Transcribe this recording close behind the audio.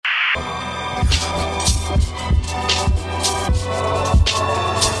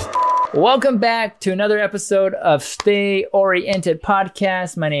Welcome back to another episode of Stay Oriented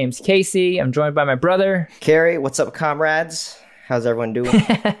Podcast. My name's Casey. I'm joined by my brother, Kyrie. What's up, comrades? How's everyone doing?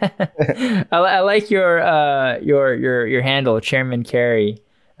 I like your handle, Chairman Carey.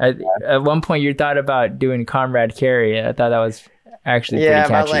 At one point, you thought about doing Comrade Carey. I thought that was actually pretty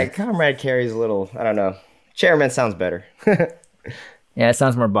catchy. Yeah, but like Comrade Carey's a little, I don't know. Chairman sounds better. Yeah, it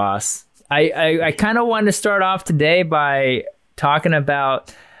sounds more boss. I kind of wanted to start off today by talking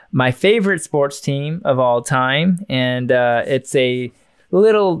about my favorite sports team of all time, and it's a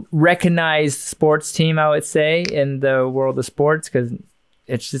little recognized sports team, I would say, in the world of sports, because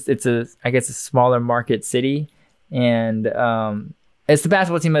it's a smaller market city, and it's the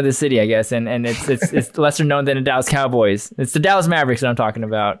basketball team of the city, I guess, and it's lesser known than the Dallas Cowboys. It's the Dallas Mavericks that I'm talking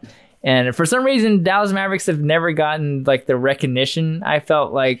about, and for some reason, Dallas Mavericks have never gotten like the recognition I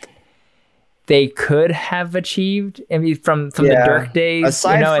felt like they could have achieved. I mean, from the Dirk days,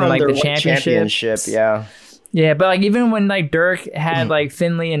 aside from and like the championship, yeah. But like even when like Dirk had like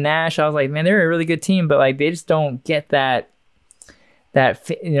Finley and Nash, I was like, man, they're a really good team, but like they just don't get that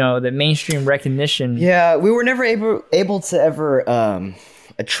the mainstream recognition. Yeah, we were never able to ever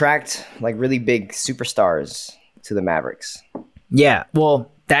attract like really big superstars to the Mavericks. Yeah,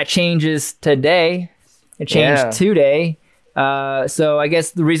 well, that changes today. It changed today. So I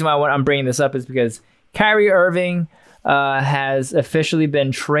guess the reason why I'm bringing this up is because Kyrie Irving has officially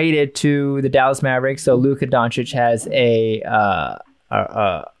been traded to the Dallas Mavericks. So Luka Doncic has a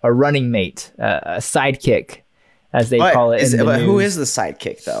running mate, a sidekick, as they call it. But who is the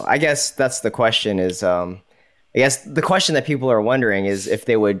sidekick, though? I guess that's the question. I guess the question that people are wondering is if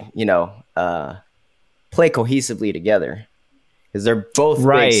they would, play cohesively together, because they're both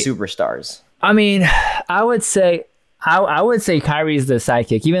big superstars. I mean, I would say Kyrie's the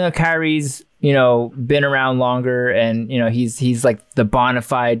sidekick, even though Kyrie's, been around longer and, he's like the bona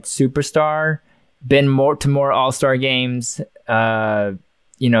fide superstar, been to more All-Star games,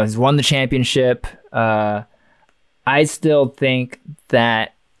 he's won the championship. I still think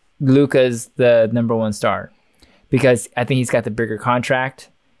that Luka's the number one star because I think he's got the bigger contract.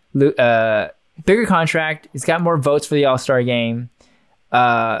 He's got more votes for the All-Star game.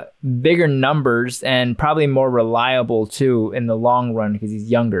 Bigger numbers and probably more reliable too in the long run because he's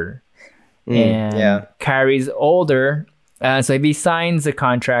younger. Kyrie's older, so if he signs a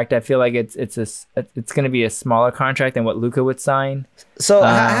contract, I feel like it's going to be a smaller contract than what Luka would sign. So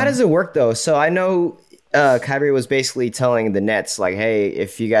how does it work though? So I know Kyrie was basically telling the Nets like, "Hey,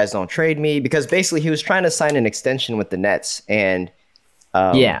 if you guys don't trade me," because basically he was trying to sign an extension with the Nets and.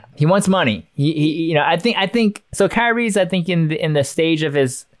 He wants money. I think so. Kyrie's, I think, in the stage of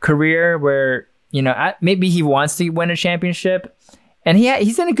his career where maybe he wants to win a championship, and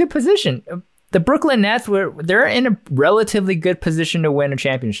he's in a good position. The Brooklyn Nets they're in a relatively good position to win a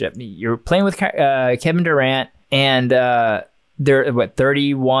championship. You're playing with Kevin Durant, and they're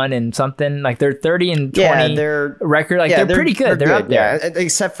 31 and something, like they're 30 and 20 record. Like they're pretty good. They're up there,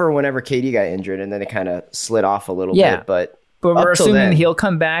 except for whenever KD got injured, and then it kind of slid off a little bit, but. But we're assuming he'll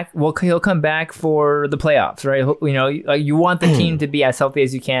come back. Well, he'll come back for the playoffs, right? You want the team to be as healthy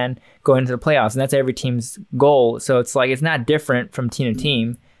as you can going into the playoffs, and that's every team's goal. So it's like it's not different from team to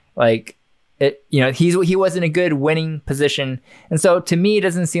team. Like he was in a good winning position, and so to me, it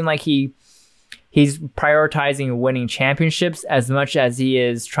doesn't seem like he's prioritizing winning championships as much as he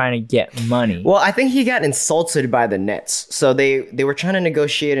is trying to get money. Well, I think he got insulted by the Nets, so they were trying to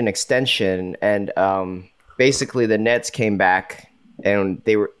negotiate an extension, and basically, the Nets came back and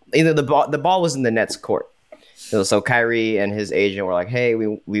they were either the ball was in the Nets' court. So Kyrie and his agent were like, "Hey,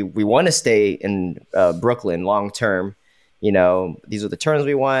 we want to stay in Brooklyn long term. These are the terms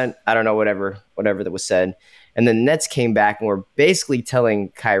we want. I don't know, whatever that was said." And then the Nets came back and were basically telling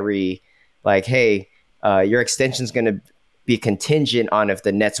Kyrie, like, "Hey, your extension is going to be contingent on if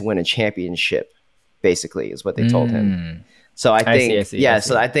the Nets win a championship." Basically, is what they told him. So I think,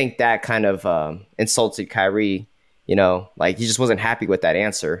 so I think that kind of insulted Kyrie, like he just wasn't happy with that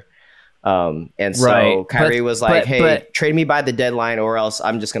answer. And so Kyrie was like, hey, trade me by the deadline or else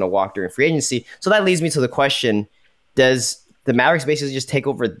I'm just going to walk during free agency. So that leads me to the question, does the Mavericks basically just take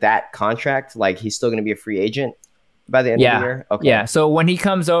over that contract? Like he's still going to be a free agent by the end of the year? Okay. Yeah. So when he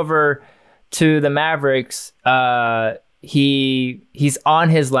comes over to the Mavericks, he's on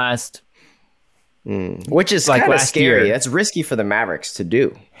his last which is like kind of scary. That's risky for the Mavericks to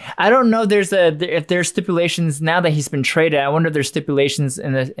do. I don't know. If there's stipulations now that he's been traded. I wonder if there's stipulations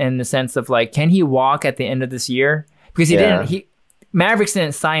in the sense of like, can he walk at the end of this year? Because Mavericks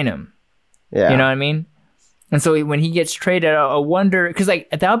didn't sign him. Yeah, you know what I mean. And so when he gets traded, I wonder, because like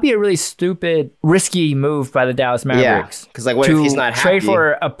that would be a really stupid, risky move by the Dallas Mavericks. Because like, what if he's not happy? Trade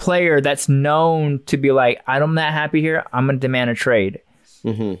for a player that's known to be like, I'm not happy here. I'm going to demand a trade.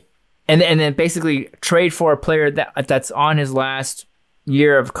 Mm-hmm. And then basically trade for a player that's on his last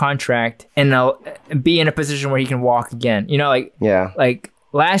year of contract and be in a position where he can walk again. You know, like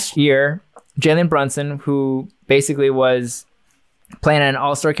last year, Jalen Brunson, who basically was playing at an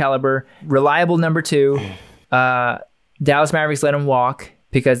all-star caliber, reliable number 2. Dallas Mavericks let him walk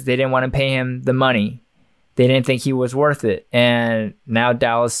because they didn't want to pay him the money. They didn't think he was worth it. And now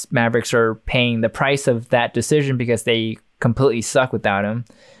Dallas Mavericks are paying the price of that decision because they completely suck without him.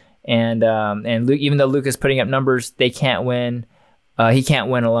 And Luke, even though Luke is putting up numbers, they can't win. He can't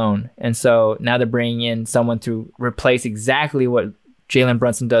win alone. And so now they're bringing in someone to replace exactly what Jalen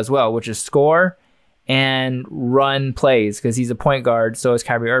Brunson does well, which is score and run plays, because he's a point guard. So is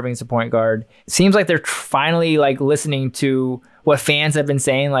Kyrie Irving's a point guard. Seems like they're finally like listening to what fans have been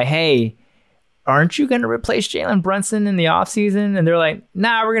saying, like, hey, aren't you going to replace Jalen Brunson in the offseason? And they're like,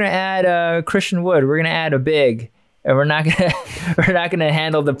 nah, we're going to add Christian Wood. We're going to add a big, and we're not going to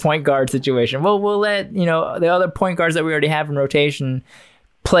handle the point guard situation. Well, we'll let, the other point guards that we already have in rotation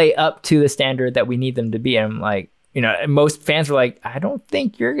play up to the standard that we need them to be. And I'm like, most fans were like, I don't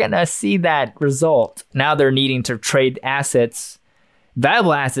think you're going to see that result. Now they're needing to trade assets,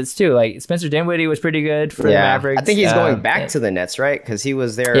 valuable assets too. Like Spencer Dinwiddie was pretty good for the Mavericks. I think he's going back to the Nets, right? Because he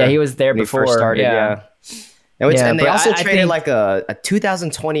was there. Yeah, he was there when before. He first started, yeah. And they also traded like a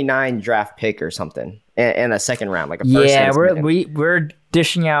 2029 draft pick or something and a second round, like a first. Yeah, we're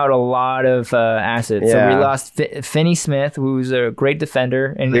dishing out a lot of assets. Yeah. So we lost Finney Smith, who's a great defender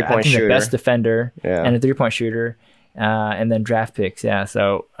and I think the best defender and a 3-point shooter, and then draft picks. Yeah,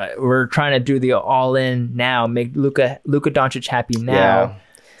 so we're trying to do the all-in now, make Luka Doncic happy now. Yeah.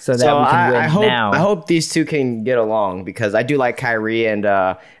 So that we can win now. I hope these two can get along because I do like Kyrie, and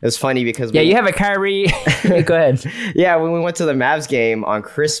it's funny because you have a Kyrie. Go ahead. Yeah, when we went to the Mavs game on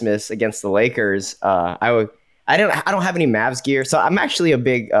Christmas against the Lakers, I don't have any Mavs gear, so I'm actually a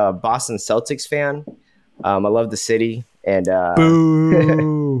big Boston Celtics fan. I love the city, and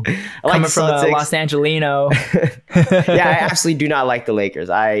boo. I like coming from Los Angelino. Yeah, I absolutely do not like the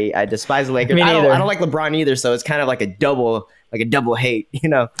Lakers. I despise the Lakers. Me I neither. don't like LeBron either, so it's kind of like a double hate,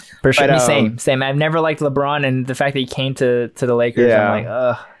 For sure. But, same. I've never liked LeBron, and the fact that he came to the Lakers, I'm like,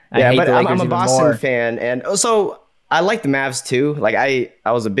 ugh. I hate the Lakers I'm a Boston more. fan, and also I like the Mavs too. Like I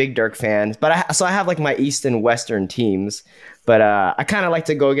was a big Dirk fan, but I have like my East and Western teams, but I kind of like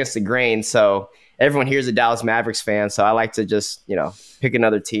to go against the grain. So everyone here's a Dallas Mavericks fan, so I like to just pick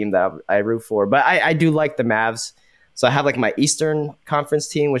another team that I root for. But I do like the Mavs. So I have like my Eastern Conference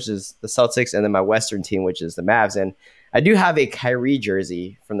team, which is the Celtics, and then my Western team, which is the Mavs. And I do have a Kyrie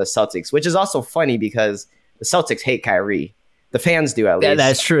jersey from the Celtics, which is also funny because the Celtics hate Kyrie. The fans do, at least. Yeah,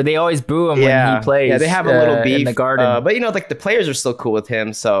 that's true. They always boo him when he plays. Yeah, they have a little beef in the Garden. but like the players are still cool with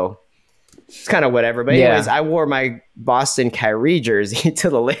him, so it's kind of whatever. But anyways, I wore my Boston Kyrie jersey to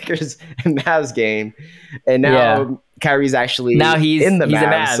the Lakers and Mavs game, and now Kyrie's actually he's in the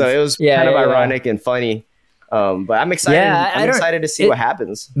Mavs, so it was kind of ironic and funny. But I'm excited. Yeah, I'm excited to see what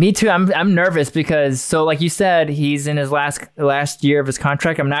happens. Me too. I'm nervous because, so like you said, he's in his last year of his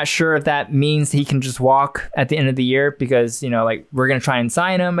contract. I'm not sure if that means he can just walk at the end of the year because like we're gonna try and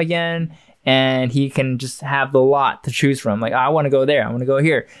sign him again, and he can just have the lot to choose from. Like I want to go there. I want to go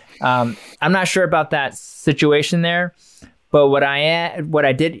here. I'm not sure about that situation there, but what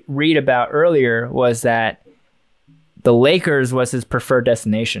I did read about earlier was that the Lakers was his preferred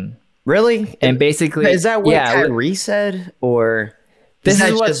destination. Really? And basically, is that what Kyrie said, or this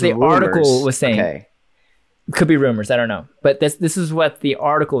is what the article was saying? Okay. Could be rumors. I don't know, but this is what the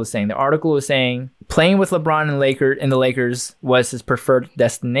article was saying. The article was saying playing with LeBron and the Lakers was his preferred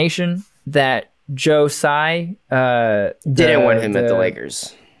destination. That Joe Tsai didn't want him at the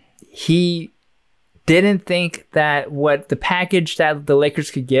Lakers. He didn't think that what the package that the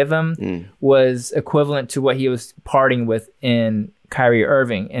Lakers could give him was equivalent to what he was parting with in Kyrie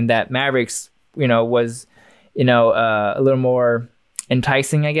Irving, and that Mavericks, was, a little more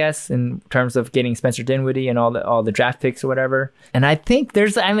enticing, I guess, in terms of getting Spencer Dinwiddie and all the draft picks or whatever. And I think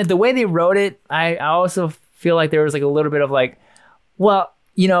the way they wrote it, I also feel like there was like a little bit of like, well,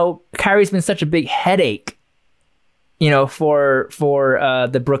 Kyrie's been such a big headache, for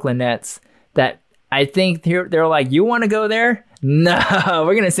the Brooklyn Nets that I think they're like, you want to go there? No,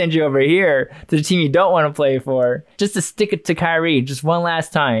 we're going to send you over here to the team you don't want to play for, just to stick it to Kyrie just one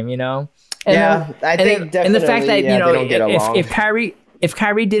last time, And I think definitely. And the fact that, if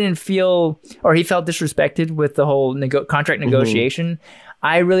Kyrie didn't feel, or he felt disrespected with the whole contract negotiation,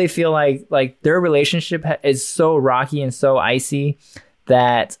 I really feel like their relationship is so rocky and so icy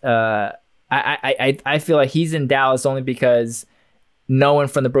that I feel like he's in Dallas only because no one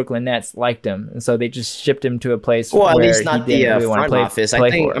from the Brooklyn Nets liked him, and so they just shipped him to a place Well, at where least not he didn't the really want to front office. I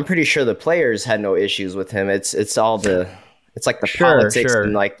think for. I'm pretty sure the players had no issues with him. It's all it's like the Sure, politics sure.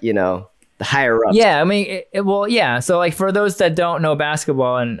 and like the higher ups. Yeah, I mean, well, yeah. So like for those that don't know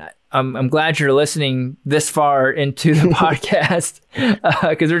basketball, and I'm glad you're listening this far into the podcast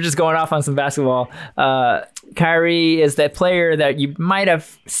because we're just going off on some basketball. Kyrie is that player that you might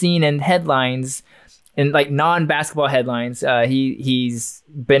have seen in headlines, in like non-basketball headlines. He's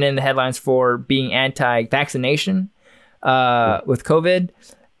been in the headlines for being anti-vaccination with COVID,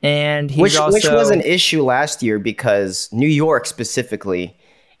 and he's which was an also issue last year because New York specifically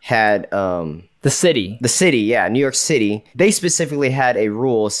had the city. New York City. They specifically had a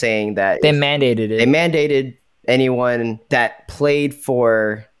rule saying that They mandated it. they mandated anyone that played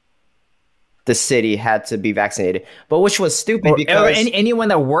for the city had to be vaccinated, but which was stupid because anyone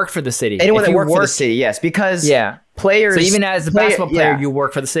that worked for the city. anyone If that you worked for the city, yes, because Yeah. players. So even as a basketball player, you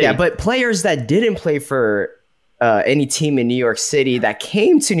work for the city. Yeah, but players that didn't play for any team in New York City that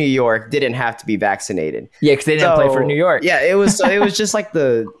came to New York didn't have to be vaccinated. Yeah, because they didn't play for New York. Yeah, it was just like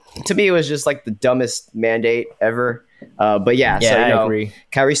to me it was just like the dumbest mandate ever. But yeah, so I agree.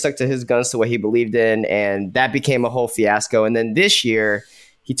 Kyrie stuck to his guns to what he believed in, and that became a whole fiasco. And then this year,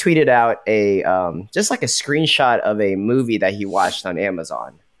 he tweeted out a just like a screenshot of a movie that he watched on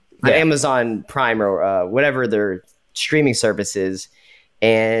Amazon, on Amazon Prime or whatever their streaming service is.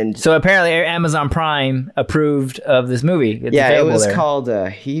 And so apparently Amazon Prime approved of this movie. It's it was there. called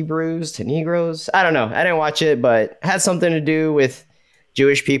Hebrews to Negroes. I don't know. I didn't watch it, but it had something to do with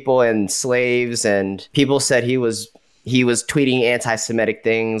Jewish people and slaves. And people said he was tweeting anti-Semitic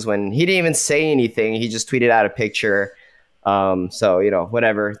things when he didn't even say anything. He just tweeted out a picture. So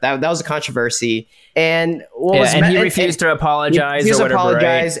whatever. That was a controversy. And he refused to apologize. He or whatever,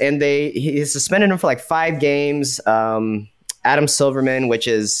 apologize, right? and he suspended him for like 5 games. Adam Silverman,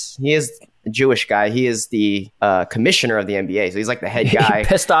 he is a Jewish guy. He is the commissioner of the NBA, so he's like the head guy. He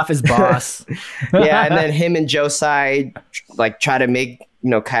pissed off his boss. Yeah, and then him and Joe Tsai like try to make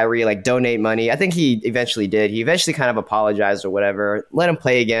Kyrie like donate money. I think he eventually did. He eventually kind of apologized or whatever, let him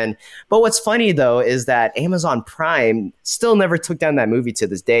play again. But what's funny though is that Amazon Prime still never took down that movie to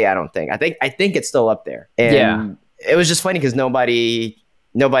this day. I don't think. I think it's still up there. And it was just funny because nobody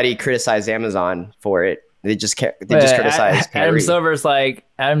criticized Amazon for it. They just criticized Kyrie. Adam Silver's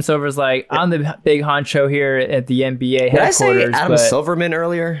like, I'm the big honcho here at the NBA headquarters. Did I say Adam Silverman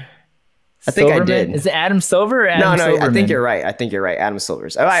earlier? I think Silverman? I did. Is it Adam Silver or Adam Silverman? I think you're right. Adam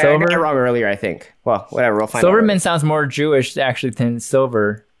Silver's. I got it wrong earlier, I think. Well, whatever. We'll find out. Silverman sounds more Jewish actually than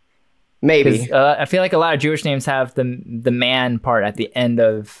Silver. Maybe. I feel like a lot of Jewish names have the man part at the end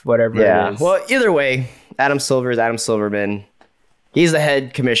of whatever it is. Well, either way, Adam Silver is Adam Silverman. He's the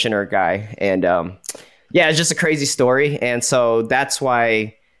head commissioner guy. And it's just a crazy story. And so that's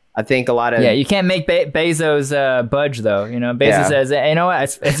why I think a lot of... Yeah, you can't make Bezos budge, though. Bezos says, you know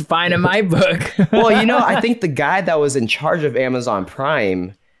what, it's fine in my book. Well, I think the guy that was in charge of Amazon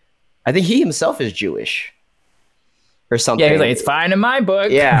Prime, I think he himself is Jewish or something. Yeah, he's like, it's fine in my book.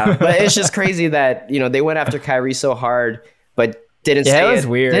 Yeah, but it's just crazy that, they went after Kyrie so hard, but didn't say it was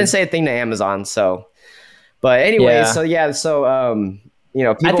weird. Didn't say a thing to Amazon, so... But anyway, people...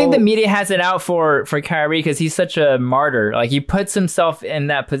 I think the media has it out for Kyrie because he's such a martyr. Like he puts himself in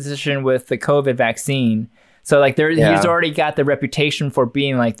that position with the COVID vaccine. So like he's already got the reputation for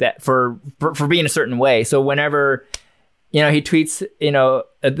being like that, for being a certain way. So whenever, he tweets,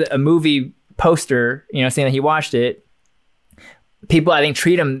 a movie poster, saying that he watched it, people I think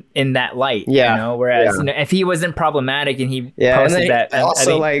treat him in that light. Whereas if he wasn't problematic and he posted that,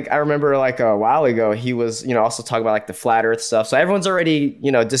 also I remember like a while ago he was also talking about like the flat Earth stuff. So everyone's already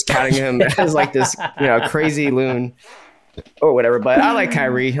discounting him as like this crazy loon or whatever. But I like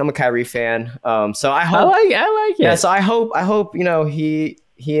Kyrie. I'm a Kyrie fan. So I hope I like it. Yeah. So I hope he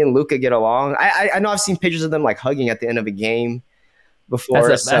and Luka get along. I know I've seen pictures of them like hugging at the end of a game before.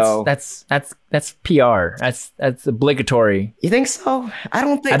 That's PR. That's obligatory. You think so? I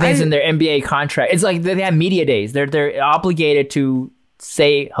don't think. I think it's in their NBA contract. It's like they have media days. They're obligated to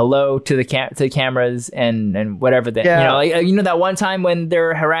say hello to the cameras and whatever. That one time when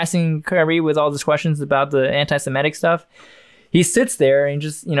they're harassing Kyrie with all these questions about the anti-Semitic stuff, he sits there and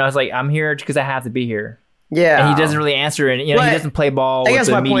just it's like, I'm here because I have to be here. Yeah, and he doesn't really answer it. He doesn't play ball. I guess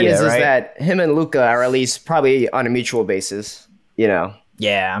my media, point is right? that him and Luka are at least probably on a mutual basis. Yeah,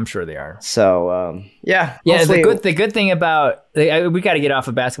 Yeah, I'm sure they are. So yeah. Yeah, the good thing about we got to get off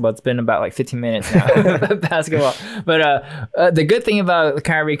of basketball. It's been about like 15 minutes now about basketball. But the good thing about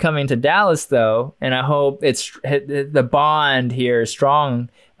Kyrie coming to Dallas, though, and I hope it's the bond here is strong,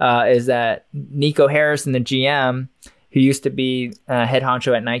 is that Nico Harrison, the GM, who used to be head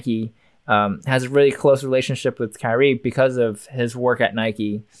honcho at Nike, has a really close relationship with Kyrie because of his work at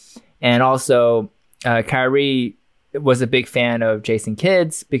Nike, and also Kyrie was a big fan of Jason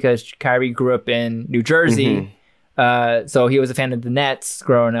Kidd's because Kyrie grew up in New Jersey. So he was a fan of the Nets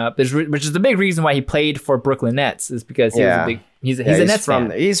growing up, which is the big reason why he played for Brooklyn Nets, is because he's a Nets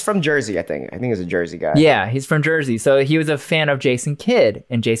fan. He's from Jersey, I think. I think he's a Jersey guy. Yeah, he's from Jersey. So he was a fan of Jason Kidd,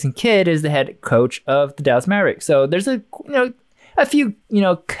 and Jason Kidd is the head coach of the Dallas Mavericks. So there's a few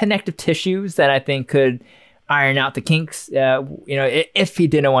connective tissues that I think could iron out the kinks. If he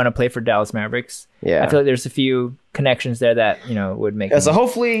didn't want to play for Dallas Mavericks. Yeah, I feel like there's a few connections there that would make him so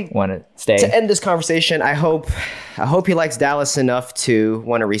hopefully want to stay. To end this conversation, I hope he likes Dallas enough to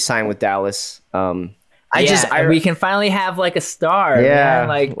want to re-sign with Dallas. We can finally have like a star. Yeah,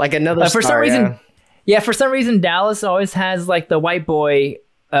 man. like another star. For some reason, for some reason, Dallas always has like the white boy.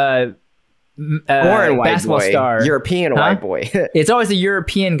 Foreign white basketball boy, star, European white boy. It's always a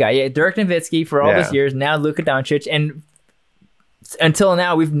European guy. Yeah, Dirk Nowitzki for all these years. Now Luka Doncic, and until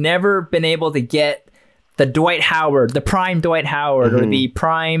now we've never been able to get the prime Dwight Howard, or the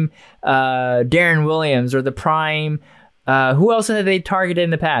prime Darren Williams, or the prime. Who else have they targeted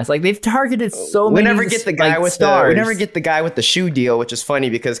in the past? Like they've targeted so many. We never get the guy with stars. We never get the guy with the shoe deal, which is funny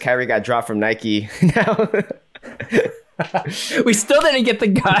because Kyrie got dropped from Nike. Now. We still didn't get the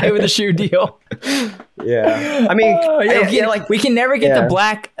guy with the shoe deal. Yeah, I mean, we can never get the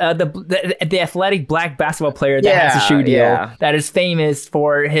black, the athletic black basketball player that has a shoe deal that is famous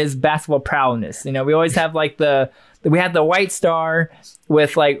for his basketball prowess. We always have like we had the white star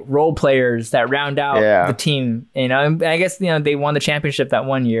with like role players that round out the team. And I guess they won the championship that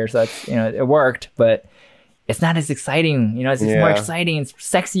one year, so that's it worked, but. It's not as exciting, it's more exciting and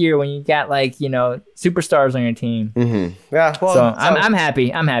sexier when you got like, superstars on your team. Mm-hmm. Yeah, well, so I'm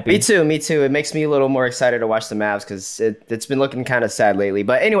happy. Me too. It makes me a little more excited to watch the Mavs because it's been looking kind of sad lately.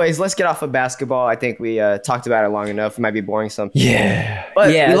 But anyways, let's get off of basketball. I think we talked about it long enough. It might be boring some people. Yeah. But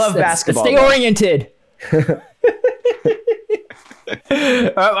we love basketball. Stay oriented. I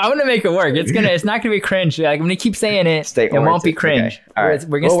want to make it work. It's not gonna be cringe. Like I'm gonna keep saying it. It won't be cringe. Okay. All right.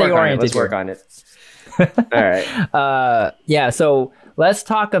 We're gonna stay oriented. Let's work on it. All right. So let's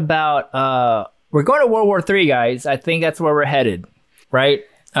talk about we're going to World War III, guys. I think that's where we're headed, right?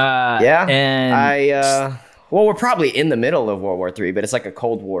 And we're probably in the middle of World War III, but it's like a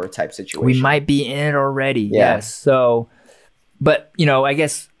Cold War type situation. We might be in it already. Yes. So, but I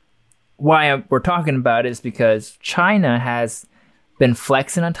guess why we're talking about it is because China has been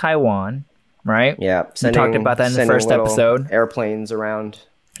flexing on Taiwan, right? Yeah. We talked about that in the first episode. Airplanes around.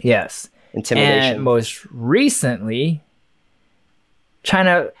 Yes. Intimidation. And most recently,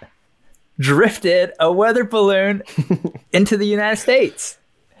 China drifted a weather balloon into the United States.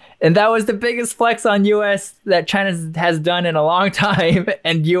 And that was the biggest flex on U.S. that China has done in a long time.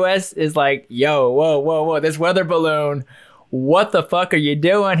 And U.S. is like, yo, whoa, this weather balloon. What the fuck are you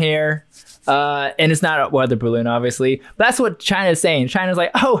doing here? And it's not a weather balloon, obviously. But that's what China is saying. China's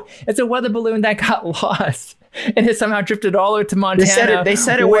like, oh, it's a weather balloon that got lost. And it somehow drifted all the way to Montana. They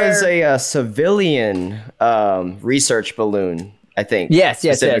said it was a civilian research balloon, I think. Yes.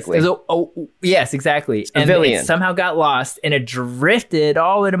 Yes, exactly. Civilian. And it somehow got lost, and it drifted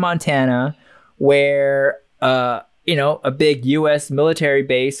all the way to Montana, where a big U.S. military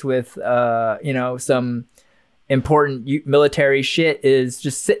base with some important military shit is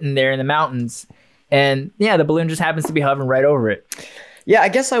just sitting there in the mountains, and the balloon just happens to be hovering right over it. Yeah, I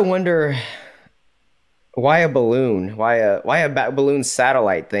guess I wonder. Why a balloon? Why a balloon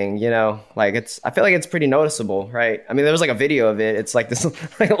satellite thing? I feel like it's pretty noticeable, right? I mean, there was like a video of it. It's like this,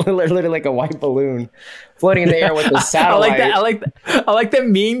 literally like a white balloon floating in the air with the satellite. I like the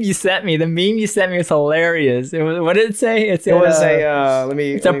meme you sent me. The meme you sent me was hilarious. What did it say? It's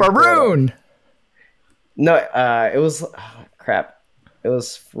a balloon. No, it was crap. It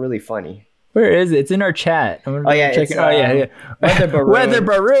was really funny. Where is it? It's in our chat. I'm gonna check it. Weather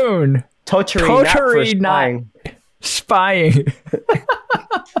balloon. Totally not spying.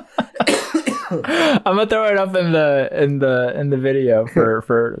 I'm gonna throw it up in the video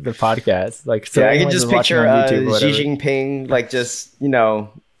for the podcast. Like, so I can just picture Xi Jinping, like just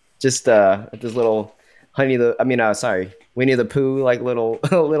this little Winnie the Pooh, like little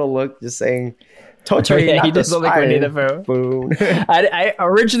look, just saying. Totally he does look like Winnie the Pooh. I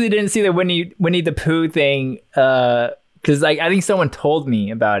originally didn't see the Winnie the Pooh thing Because like I think someone told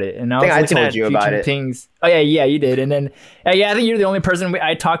me about it, and I was I looking told at you Xi about it. Jinping's. Oh yeah, you did. And then I think you're the only person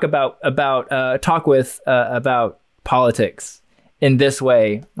I talk talk with about politics in this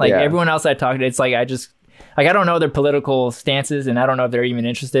way. Like everyone else I talk to, it's like I just like I don't know their political stances, and I don't know if they're even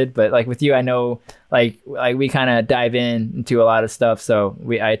interested. But like with you, I know like we kind of dive into a lot of stuff. So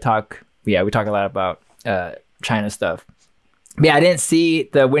we talk a lot about China stuff. Yeah, I didn't see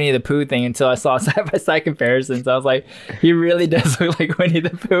the Winnie the Pooh thing until I saw side-by-side comparisons. I was like, he really does look like Winnie the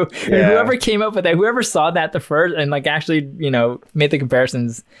Pooh. Yeah. And whoever came up with that, whoever saw that the first and like actually, made the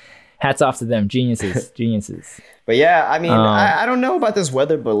comparisons, hats off to them. Geniuses. But yeah, I mean, I don't know about this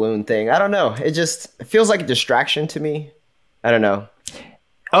weather balloon thing. I don't know. It feels like a distraction to me. I don't know.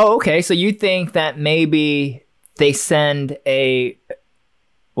 Oh, okay. So you think that maybe they send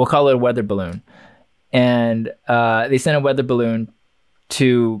we'll call it a weather balloon. And they sent a weather balloon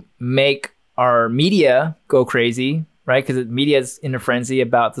to make our media go crazy, right? Because the media's in a frenzy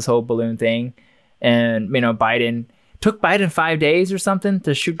about this whole balloon thing. And, Biden took 5 days or something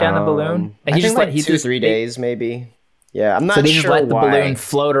to shoot down the balloon. And he just like 2-3 days, maybe. Yeah, I'm not sure. So they just let the balloon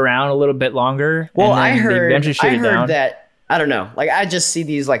float around a little bit longer. Well, I heard that. I don't know. Like, I just see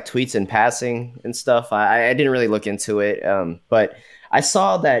these like tweets in passing and stuff. I didn't really look into it, but I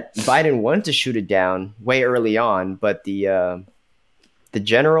saw that Biden wanted to shoot it down way early on, but the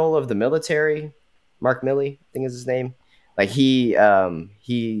general of the military, Mark Milley, I think is his name, like he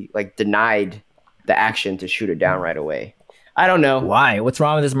like denied the action to shoot it down right away. I don't know why. What's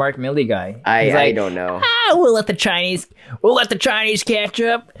wrong with this Mark Milley guy? I don't know. We'll let the Chinese catch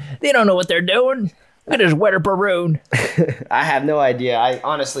up. They don't know what they're doing. Look at this weather balloon. I have no idea. I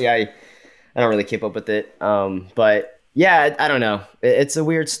honestly don't really keep up with it. But. Yeah, I don't know. It's a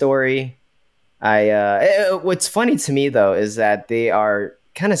weird story. What's funny to me though is that they are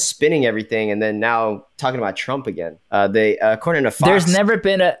kind of spinning everything, and then now talking about Trump again. They, according to Fox, there's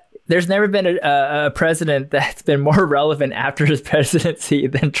never been a president that's been more relevant after his presidency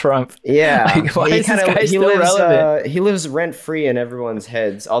than Trump. Yeah, like, why is this guy still relevant? He lives rent free in everyone's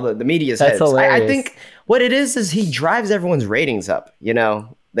heads, all the media's that's heads. Hilarious. I think what it is he drives everyone's ratings up.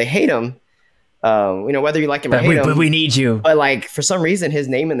 They hate him. Whether you like him or hate him, but we need you. But like for some reason, his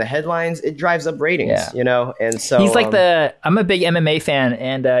name in the headlines, it drives up ratings. Yeah. And so he's like I'm a big MMA fan,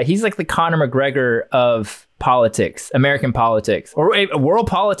 and he's like the Conor McGregor of politics, American politics, or world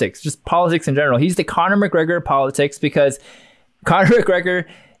politics, just politics in general. He's the Conor McGregor of politics because Conor McGregor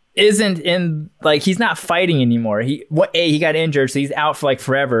isn't he's not fighting anymore. He got injured, so he's out for like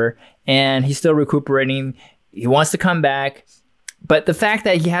forever, and he's still recuperating. He wants to come back. But the fact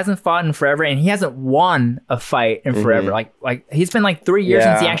that he hasn't fought in forever and he hasn't won a fight in forever, like he's been like 3 years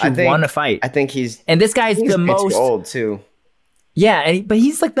since he actually won a fight. I think and this guy's the most old too. Yeah, but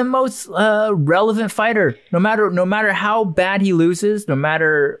he's like the most relevant fighter. No matter how bad he loses, no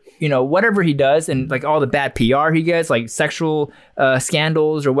matter whatever he does, and like all the bad PR he gets, like sexual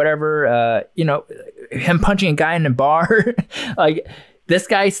scandals or whatever, him punching a guy in a bar, like this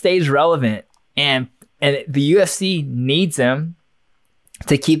guy stays relevant, and the UFC needs him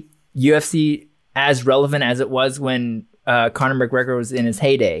to keep UFC as relevant as it was when Conor McGregor was in his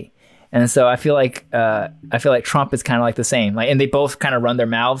heyday. And so I feel like Trump is kind of like the same. Like, and they both kind of run their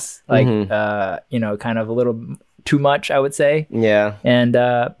mouths, like kind of a little too much, I would say. Yeah. And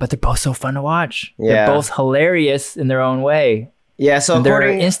but they're both so fun to watch. Yeah. They're both hilarious in their own way. Yeah, so they're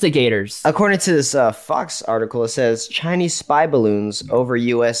instigators. According to this Fox article, it says Chinese spy balloons over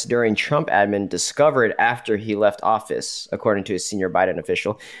U.S. during Trump admin discovered after he left office, according to a senior Biden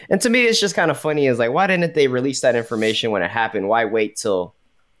official. And to me, it's just kind of funny. Is like, why didn't they release that information when it happened? Why wait till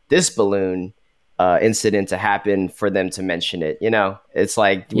this balloon incident to happen for them to mention it? It's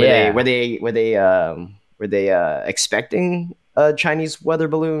like, were they expecting a Chinese weather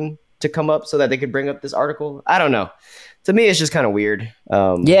balloon to come up so that they could bring up this article? I don't know. To me, it's just kind of weird.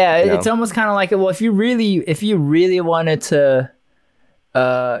 It's almost kind of like, well, if you really wanted to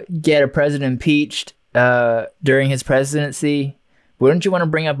get a president impeached during his presidency, wouldn't you want to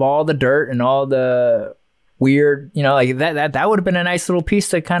bring up all the dirt and all the weird, like that would have been a nice little piece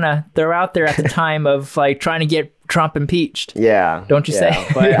to kind of throw out there at the time of like trying to get Trump impeached. Yeah. Don't you say?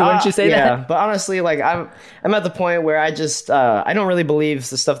 But, wouldn't you say that? But honestly, like I'm at the point where I just I don't really believe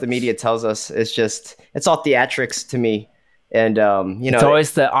the stuff the media tells us. It's all theatrics to me. And it's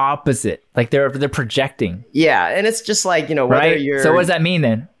always the opposite. Like they're projecting. Yeah, and it's just like, whether right? you're. So what does that mean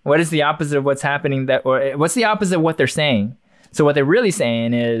then? What is the opposite of what's happening? Or what's the opposite of what they're saying? So what they're really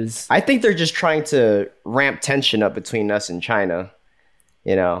saying is, I think they're just trying to ramp tension up between us and China.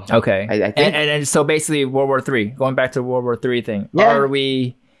 Okay. I think, and so basically World War III, going back to World War III thing. Yeah. Are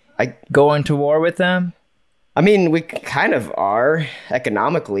we going to war with them? I mean, we kind of are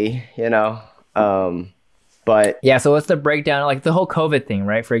economically, but Yeah, so what's the breakdown? Like the whole COVID thing,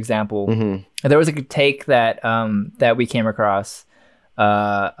 right? For example, mhm. there was a take that that we came across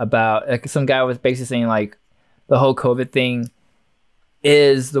about like some guy was basically saying like the whole COVID thing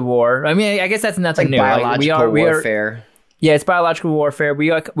is the war. I mean, I guess that's It's nothing like new. Like biological we are warfare. yeah, it's biological warfare.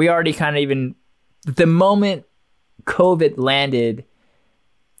 We already kind of even the moment COVID landed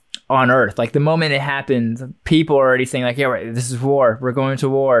on Earth, like the moment it happened, people are already saying like, yeah, right, this is war. We're going to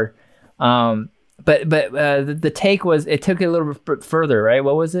war. But the take was it took it a little bit further, right?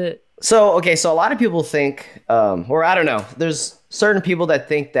 What was it? So, okay, so a lot of people think, or I don't know, there's certain people that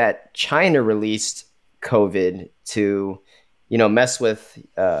think that China released COVID to, mess with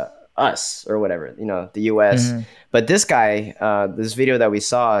us or whatever, the US. Mhm. But this guy, this video that we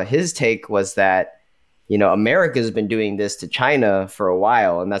saw, his take was that, America's been doing this to China for a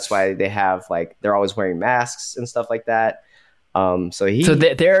while. And that's why they have like, they're always wearing masks and stuff like that. So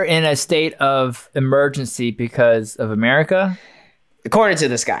they're in a state of emergency because of America, according to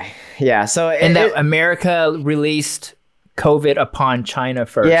this guy, yeah. So and that America released COVID upon China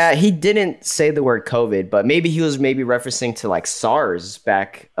first. yeah, he didn't say the word COVID, but maybe he was referencing to like SARS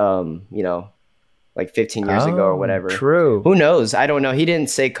back, like 15 years ago or whatever. True. Who knows? I don't know. He didn't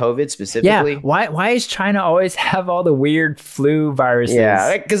say COVID specifically. Yeah. Why does China always have all the weird flu viruses?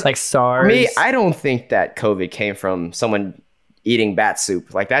 Yeah, because like SARS. Me, I don't think that COVID came from someone eating bat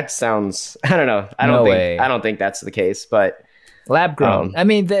soup. Like that sounds. I don't know. I don't think that's the case. But lab grown. I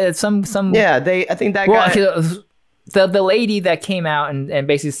mean, some. Yeah, I think that guy. The lady that came out and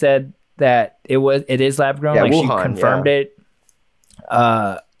basically said that it is lab grown. Yeah, like Wuhan, she confirmed it.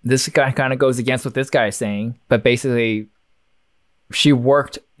 This guy kind of goes against what this guy is saying, but basically, she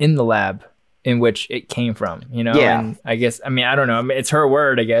worked in the lab in which it came from. Yeah. And I guess I don't know. I mean, it's her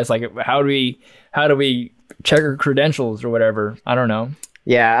word. I guess like how do we check her credentials or whatever? I don't know.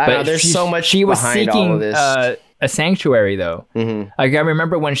 Yeah, I don't know. There's so much. She was behind seeking all of this. A sanctuary though. Mm-hmm. Like I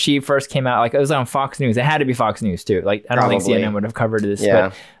remember when she first came out, like it was on Fox News. It had to be Fox News too. Like I don't think CNN would have covered this,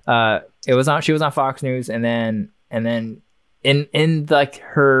 yeah. but it was on. She was on Fox News, and then in like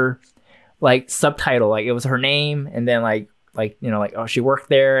her like subtitle, like it was her name, and then like oh, she worked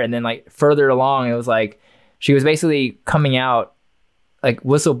there, and then like further along it was like she was basically coming out like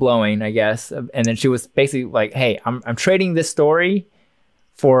whistleblowing, I guess, and then she was basically like, hey, I'm trading this story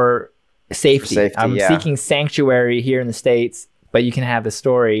for safety. I'm seeking sanctuary here in the States, but you can have the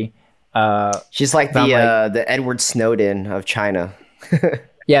story. She's like the Edward Snowden of China.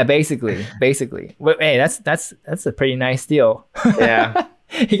 Yeah, basically. Well, hey, that's a pretty nice deal. Yeah.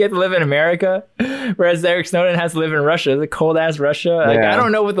 You get to live in America, whereas Eric Snowden has to live in Russia, the cold ass Russia. Like, I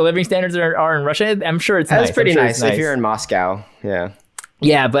don't know what the living standards are in Russia. I'm sure it's nice. That's pretty nice if you're in Moscow. Yeah.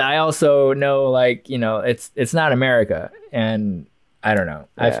 Yeah, but I also know like, it's not America, and I don't know.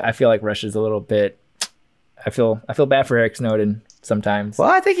 Yeah. I feel like Russia's a little bit. I feel bad for Eric Snowden sometimes. Well,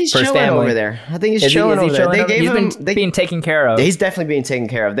 I think he's chilling over there. I think he's chilling over there. They gave him being taken care of. He's definitely being taken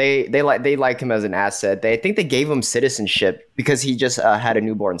care of. They like him as an asset. I think they gave him citizenship because he just had a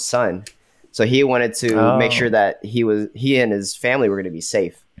newborn son. So he wanted to make sure that he and his family were going to be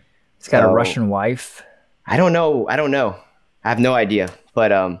safe. He's got a Russian wife. I don't know. I have no idea.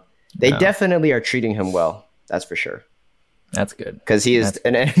 But they definitely are treating him well. That's for sure. That's good. Because he is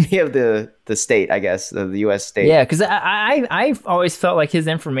an enemy of the state, I guess, of the U.S. state. Yeah, because I've always felt like his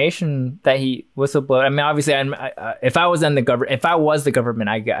information that he whistleblowed. I mean, obviously, if I was in the government,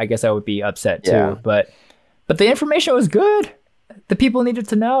 I guess I would be upset too. Yeah. But the information was good. The people needed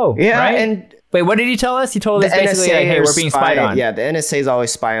to know. Yeah, right? And wait, what did he tell us? He told us basically, like, hey, we're being spied on. Yeah, the NSA is always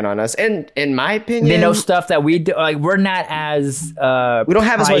spying on us. And in my opinion, they know stuff that we do. Like, we're not as we don't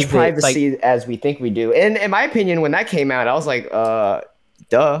have as much privacy as we think we do. And in my opinion, when that came out, I was like,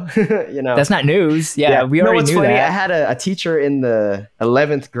 duh. That's not news. Yeah, we already knew that. I had a teacher in the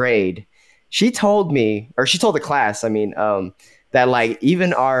 11th grade. She told me, or she told the class, that like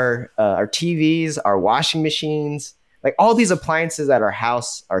even our TVs, our washing machines, like all these appliances at our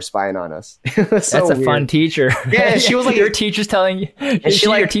house are spying on us. That's a weird. Fun teacher. Yeah, she was like your teacher's telling you.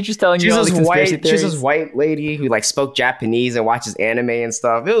 Your teacher's telling you all the conspiracy theories. She's this white lady who like spoke Japanese and watches anime and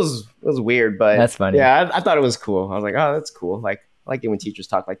stuff. It was weird, but that's funny. Yeah, I thought it was cool. I was like, oh, that's cool. Like I like it when teachers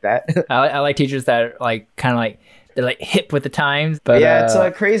talk like that. I like teachers that are like kind of like they're like hip with the times. But yeah,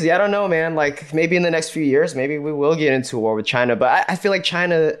 it's crazy. I don't know, man. Like maybe in the next few years, maybe we will get into a war with China. But I feel like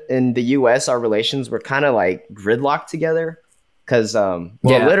China and the U.S., our relations were kind of like gridlocked together because,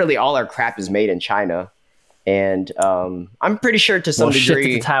 literally all our crap is made in China. And I'm pretty sure to some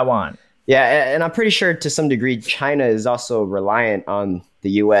degree, to Taiwan. Yeah, and I'm pretty sure to some degree, China is also reliant on the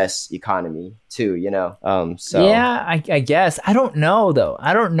U.S. economy too. So yeah, I guess I don't know though.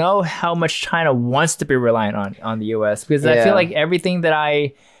 I don't know how much China wants to be reliant on the U.S. because I feel like everything that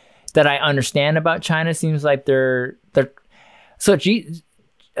I understand about China seems like they're so Xi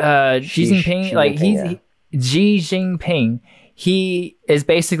Jinping, like Xi Jinping, he is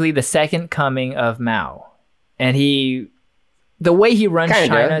basically the second coming of Mao, and the way he runs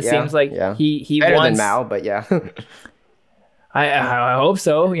China seems like he better wants than Mao, but yeah. I hope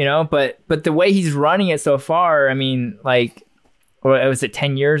so, but the way he's running it so far, I mean, like, or was it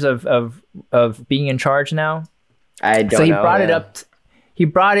 10 years of being in charge now? I don't know. So he brought it up. He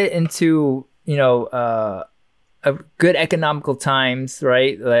brought it into a good economical times,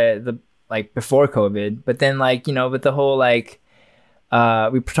 right? The like before COVID, but then like with the whole like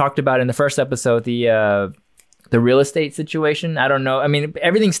we talked about in the first episode the real estate situation. I don't know. I mean,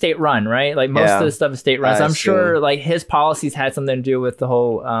 everything's state run, right? Like most of the stuff is state run. So I'm sure like his policies had something to do with the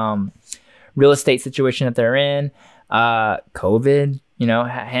whole real estate situation that they're in. COVID,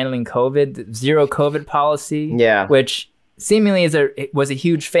 handling COVID, the zero COVID policy, which seemingly was a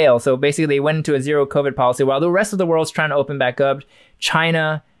huge fail. So basically they went into a zero COVID policy while the rest of the world's trying to open back up.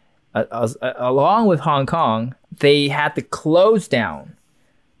 China, along with Hong Kong, they had to close down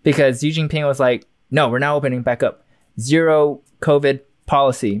because Xi Jinping was like, no, we're now opening back up. Zero COVID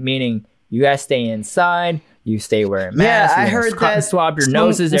policy, meaning you guys stay inside, you stay wearing masks. Yeah, I heard that. Swab your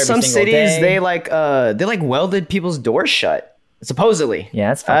noses every single day. Some cities they welded people's doors shut. Supposedly. Yeah,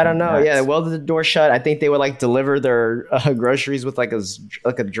 that's I don't know. nuts. Yeah, they welded the door shut. I think they would like deliver their groceries with like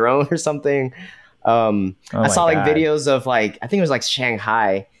a drone or something. I saw like videos of like I think it was like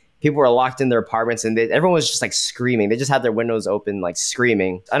Shanghai. People were locked in their apartments and everyone was just like screaming. They just had their windows open, like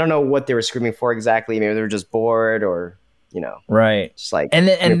screaming. I don't know what they were screaming for exactly. Maybe they were just bored or, right. Just like, and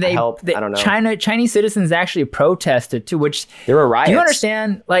they help. I don't know. Chinese citizens actually protested too, which there were riots. Do you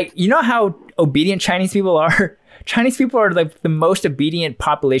understand? Like, how obedient Chinese people are? Chinese people are like the most obedient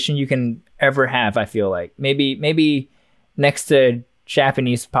population you can ever have. I feel like maybe next to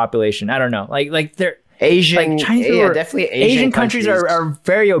Japanese population. I don't know. Like they're Asian, like Chinese definitely Asian countries are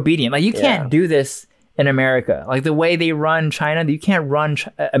very obedient. Like you can't do this in America. Like the way they run China, you can't run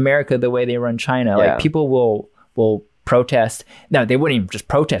America the way they run China. Like people will protest. No, they wouldn't even just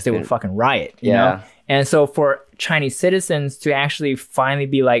protest. They would fucking riot. You know. And so for Chinese citizens to actually finally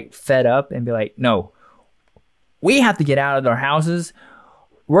be like fed up and be like, no, we have to get out of our houses.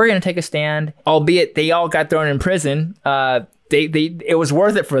 We're gonna take a stand. Albeit they all got thrown in prison. It was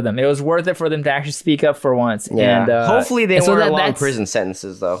worth it for them. It was worth it for them to actually speak up for once. Yeah. And hopefully they weren't long prison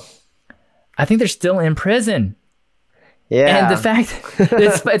sentences, though. I think they're still in prison. Yeah. And the fact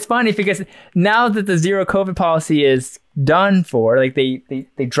it's funny because now that the zero COVID policy is done for, like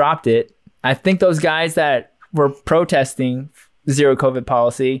they dropped it. I think those guys that were protesting zero COVID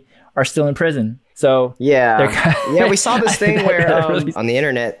policy are still in prison. So yeah, we saw this thing where on the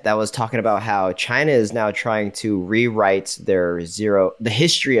internet that was talking about how China is now trying to rewrite the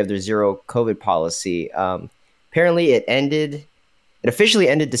history of their zero COVID policy. Apparently, it officially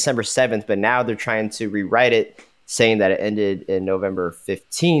ended December 7th, but now they're trying to rewrite it, saying that it ended in November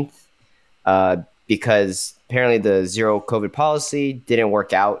 15th, because apparently the zero COVID policy didn't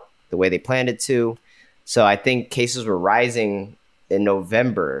work out the way they planned it to. So I think cases were rising in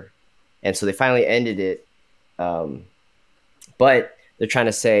November. And so they finally ended it. But they're trying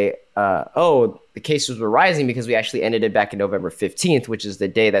to say, the cases were rising because we actually ended it back in November 15th, which is the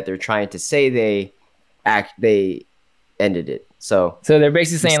day that they're trying to say they ended it. So they're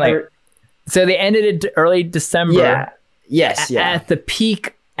basically saying so they ended it early December. Yeah. Yes. At the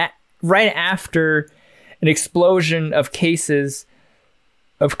peak, right after an explosion of cases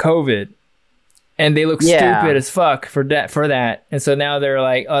of COVID. And they look stupid as fuck for that. And so now they're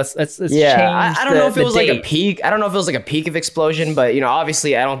like, let's change. I don't know if it was like a peak. I don't know if it was like a peak of explosion, but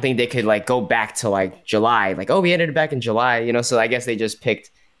obviously I don't think they could like go back to like July. Like, we ended it back in July, so I guess they just picked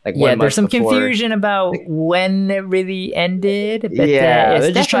like 1 month there's some before. Confusion about when it really ended. But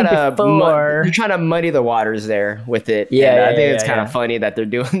they're just trying to before. They're trying to muddy the waters there with it. I think it's kind of funny that they're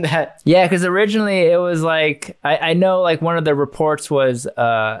doing that. Yeah, because originally it was like I know like one of the reports was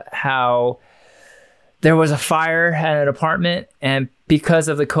how there was a fire at an apartment, and because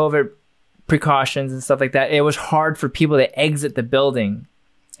of the COVID precautions and stuff like that, it was hard for people to exit the building,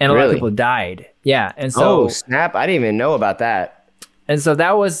 and a lot of people died. Yeah, and so snap! I didn't even know about that. And so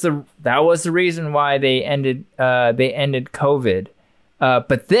that was the reason why they ended COVID.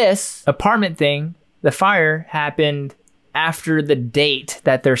 But this apartment thing, the fire happened after the date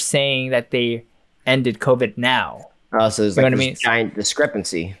that they're saying that they ended COVID now. Oh, so there's like this giant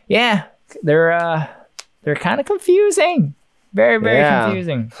discrepancy. Yeah, they're kind of confusing. Very, very Yeah.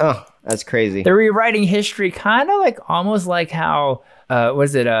 confusing. Huh. That's crazy. They're rewriting history, kind of like almost like how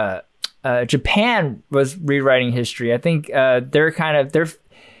Japan was rewriting history. I think they're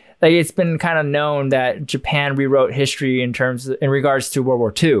like, it's been kind of known that Japan rewrote history in regards to World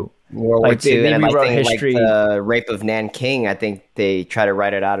War II. World Like War II, they and I rewrote think history. like the rape of Nanking, I think they try to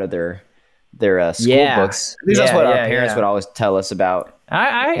write it out of their school books. At least that's what our parents would always tell us about.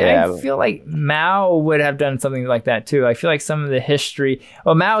 I feel like Mao would have done something like that too. I feel like some of the history.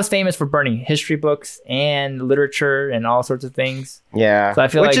 Well, Mao is famous for burning history books and literature and all sorts of things. Yeah, so I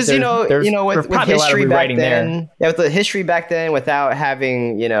feel which like is with history back then. Yeah, with the history back then, without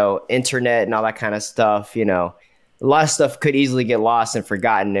having internet and all that kind of stuff, a lot of stuff could easily get lost and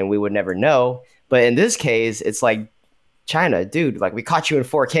forgotten, and we would never know. But in this case, it's like China, dude. Like, we caught you in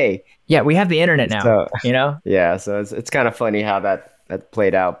 4K. Yeah, we have the internet now. So, Yeah, so it's kind of funny how that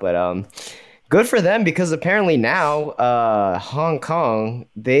played out, but good for them, because apparently now Hong Kong,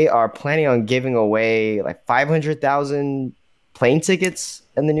 they are planning on giving away like 500,000 plane tickets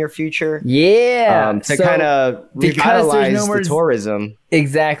in the near future. Yeah, to kind of revitalize the tourism.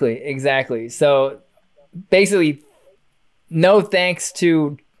 Exactly. So basically, no thanks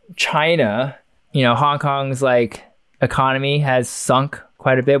to China, Hong Kong's like economy has sunk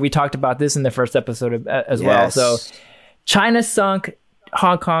quite a bit. We talked about this in the first episode as well. So China sunk,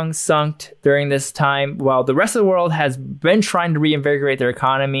 Hong Kong sunk during this time, while the rest of the world has been trying to reinvigorate their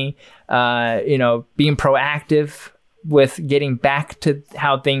economy, being proactive with getting back to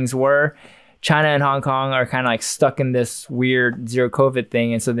how things were. China and Hong Kong are kind of like stuck in this weird zero COVID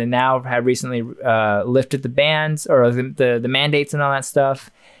thing. And so they now have recently lifted the bans or the mandates and all that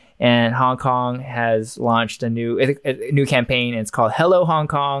stuff. And Hong Kong has launched a new campaign. And it's called Hello Hong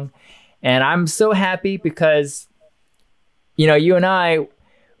Kong. And I'm so happy because, you and I,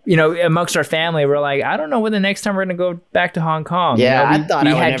 amongst our family, we're like, I don't know when the next time we're going to go back to Hong Kong. Yeah, I thought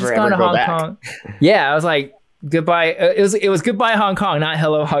I would never ever go back. Kong. Yeah, I was like, goodbye. It was goodbye Hong Kong, not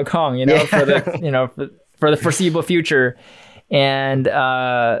hello Hong Kong. For the for the foreseeable future. And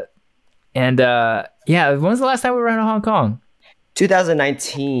when was the last time we were in Hong Kong?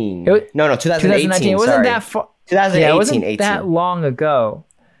 2019. No, 2018. It wasn't that far. 2018. Yeah, it wasn't that long ago.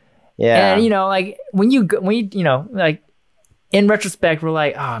 Yeah, and like when like in retrospect, we're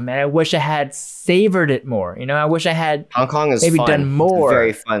like, oh man, I wish I had savored it more. I wish I had Hong Kong is maybe fun. done more. It's a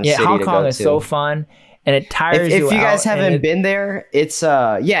very fun city Hong to Kong go is to. so fun, and it tires you. If you out, guys haven't been there, it's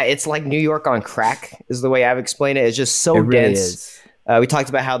it's like New York on crack is the way I've explained it. It's just so it really dense. Is. We talked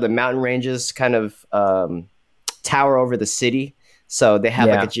about how the mountain ranges kind of tower over the city. So they have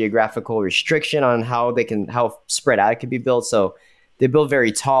like a geographical restriction on how spread out it can be built. So they build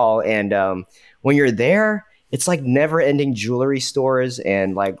very tall. And when you're there, it's like never ending jewelry stores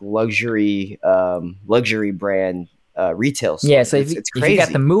and like luxury brand retail stores. Yeah. So it's if crazy. You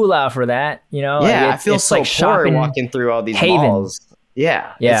got the moolah for that, I feel so like poor walking through all these malls.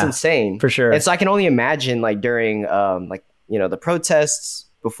 Yeah. It's insane. For sure. And so I can only imagine like during the protests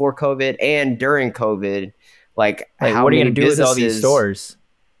before COVID and during COVID, like how what are you going to do with all these stores?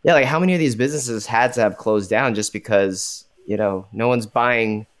 Yeah, like how many of these businesses had to have closed down just because, no one's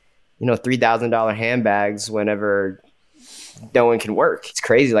buying, $3,000 handbags whenever no one can work. It's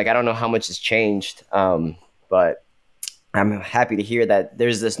crazy. Like, I don't know how much has changed, but I'm happy to hear that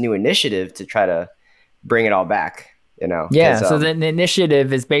there's this new initiative to try to bring it all back, Yeah, so the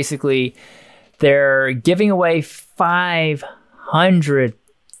initiative is basically they're giving away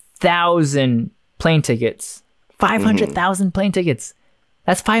 500,000 plane tickets. 500,000 plane tickets.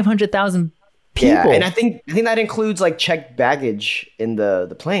 That's 500,000 people. Yeah, and I think that includes like checked baggage in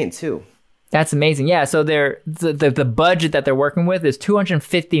the plane too. That's amazing. Yeah, so the budget that they're working with is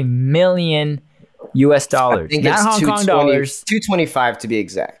 $250 million US dollars. Not Hong Kong dollars. 225 to be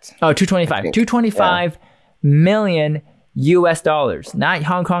exact. Oh, 225. 225 million US dollars. Not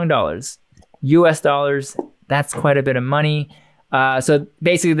Hong Kong dollars. US dollars. That's quite a bit of money. So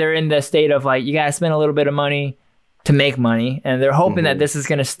basically they're in the state of like, you got to spend a little bit of money to make money. And they're hoping that this is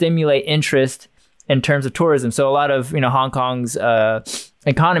going to stimulate interest in terms of tourism. So a lot of, Hong Kong's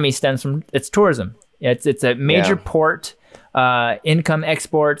economy stems from its tourism. It's a major port, income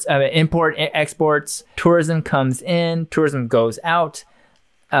exports, import exports, tourism comes in, tourism goes out.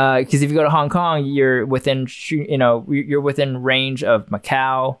 Because if you go to Hong Kong, you're within, you're within range of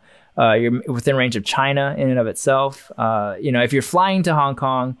Macau. You're within range of China in and of itself. If you're flying to Hong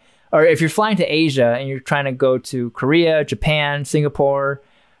Kong, or if you're flying to Asia and you're trying to go to Korea, Japan, Singapore,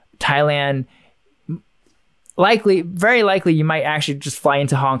 Thailand, very likely you might actually just fly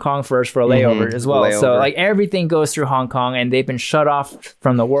into Hong Kong first for a layover as well. So like everything goes through Hong Kong, and they've been shut off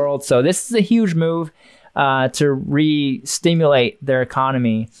from the world. So this is a huge move. to re-stimulate their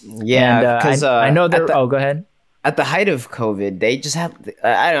economy. Yeah, because I know they're. Oh, go ahead. At the height of COVID, they just had.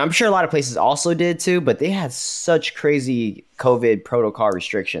 I'm sure a lot of places also did too, but they had such crazy COVID protocol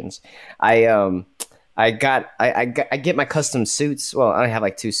restrictions. I get my custom suits. Well, I have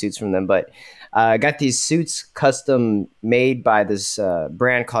like 2 suits from them, but I got these suits custom made by this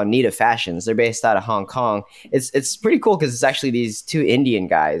brand called Nita Fashions. They're based out of Hong Kong. It's pretty cool because it's actually these 2 Indian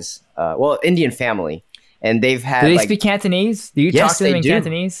guys, Indian family, and they've had. Do they speak Cantonese? Do you talk to them in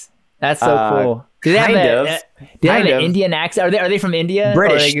Cantonese? That's so cool. Do they have an Indian accent? Are they from India?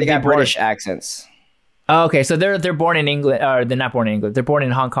 British. They got British accents. Oh, okay, so they're born in England, or they're not born in England. They're born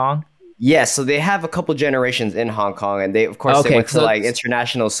in Hong Kong. Yes, so they have a couple generations in Hong Kong, and they went to like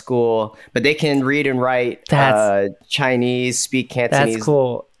international school, but they can read and write Chinese, speak Cantonese. That's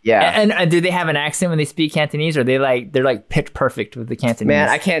cool. Yeah, and do they have an accent when they speak Cantonese, or they're like pitch perfect with the Cantonese? Man,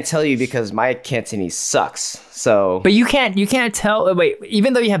 I can't tell you because my Cantonese sucks. So, but you can't tell. Wait,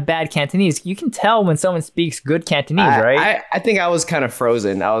 even though you have bad Cantonese, you can tell when someone speaks good Cantonese, right? I think I was kind of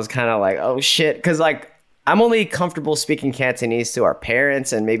frozen. I was kind of like, oh shit, because like I'm only comfortable speaking Cantonese to our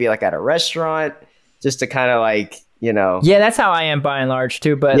parents and maybe like at a restaurant, just to kind of like. Yeah, that's how I am by and large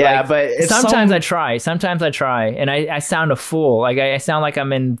too. But yeah, but sometimes I try, and I sound a fool. Like I sound like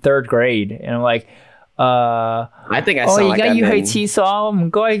I'm in 3rd grade, and I'm like, I think I sound like I'm in. I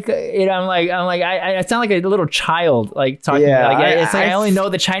sound like a little child, like talking. Yeah, I only know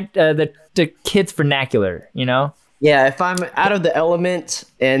the kids vernacular, Yeah, if I'm out of the element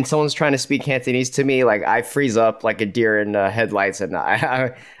and someone's trying to speak Cantonese to me, like I freeze up like a deer in headlights, and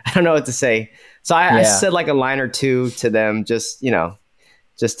I don't know what to say. So I said like a line or 2 to them, just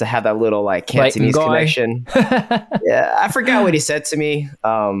to have that little like Cantonese connection. Yeah, I forgot what he said to me,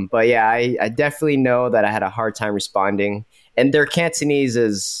 but yeah, I definitely know that I had a hard time responding, and their Cantonese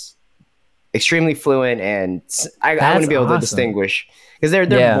is extremely fluent, and I wouldn't be able to distinguish because they're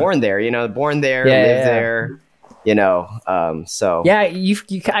born there, live there. So yeah,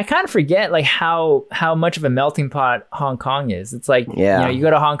 I kind of forget like how much of a melting pot Hong Kong is. It's like you go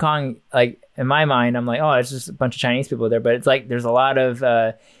to Hong Kong, like in my mind I'm like, oh, it's just a bunch of Chinese people there, but it's like there's a lot of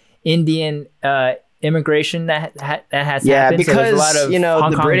Indian immigration that has happened. Because so there's a lot of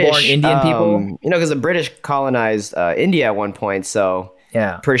Hong Kong born Indian people. Because the British colonized India at one point, so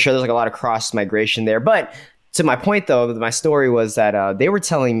pretty sure there's like a lot of cross migration there. But to my point though, my story was that they were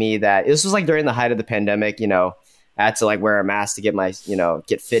telling me that this was like during the height of the pandemic. I had to like wear a mask to get my,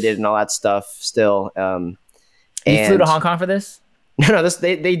 get fitted and all that stuff still. You flew to Hong Kong for this? No,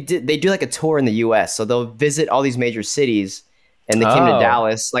 they do like a tour in the US. So they'll visit all these major cities, and they came to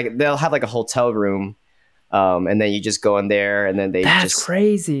Dallas. Like they'll have like a hotel room. And then you just go in there, and then that's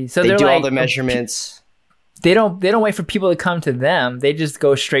crazy. So they do like, all the measurements. They don't wait for people to come to them. They just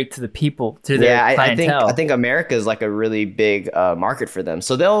go straight to the people, to their clientele. I think America is like a really big market for them.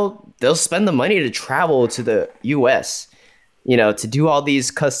 So they'll spend the money to travel to the US, to do all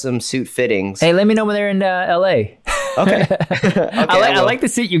these custom suit fittings. Hey, let me know when they're in LA. Okay. I like the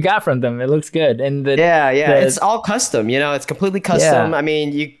suit you got from them. It looks good. And it's all custom. It's completely custom. Yeah. I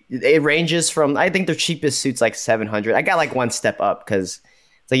mean, it ranges from, I think their cheapest suit's like $700. I got like one step up because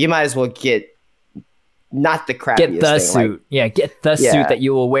it's like you might as well get. Not the crappiest Get the thing. suit. Get the suit that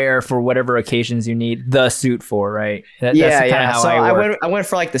you will wear for whatever occasions you need the suit for, right? That's kind of how so I went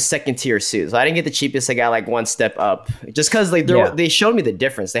for like the 2nd tier suit. So I didn't get the cheapest. I got like one step up just because they showed me the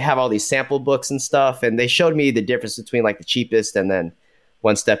difference. They have all these sample books and stuff, and they showed me the difference between like the cheapest and then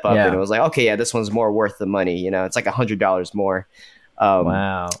one step up. And it was like, okay, this one's more worth the money. It's like $100 more.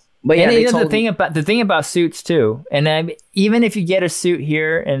 Wow. But the thing about suits too, and even if you get a suit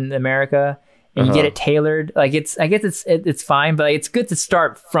here in America, and you get it tailored, like I guess it's fine, but it's good to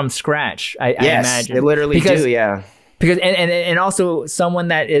start from scratch. I imagine they literally do, yeah. Because and also someone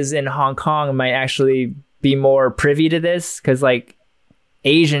that is in Hong Kong might actually be more privy to this, because like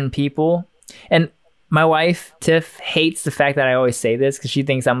Asian people, and my wife Tiff hates the fact that I always say this because she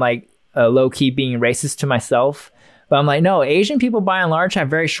thinks I'm like low key being racist to myself, but I'm like, no, Asian people by and large have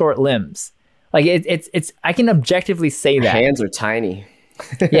very short limbs. Like it's I can objectively say that hands are tiny.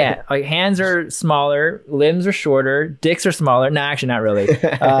 Yeah, like hands are smaller, limbs are shorter, dicks are smaller. No, actually, not really.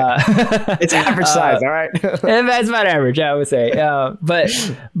 It's average size, all right. That's about average, I would say.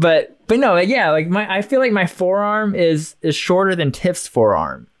 But no, like, I feel like my forearm is shorter than Tiff's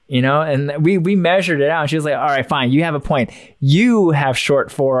forearm. And we measured it out. And she was like, "All right, fine. You have a point. You have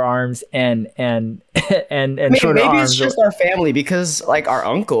short forearms and short arms." Maybe it's just our family, because like our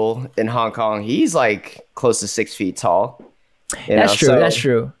uncle in Hong Kong, he's like close to 6 feet tall. That's true. That's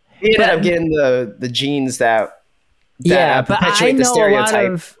true. You end up getting the genes that but perpetuate I know the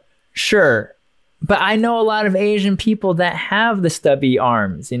stereotype. sure, but I know a lot of Asian people that have the stubby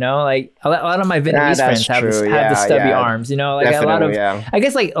arms, like a lot of my Vietnamese friends have the stubby arms, like a lot of, I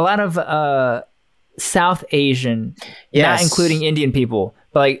guess like a lot of South Asian, not including Indian people,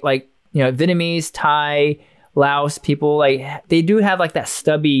 but like Vietnamese, Thai, Laos people, like they do have like that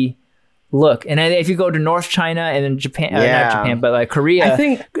stubby look. And if you go to North China and then Japan, not Japan, but like Korea, I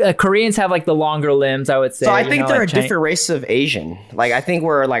think Koreans have like the longer limbs, I would say. So I think they're like a different race of Asian. Like I think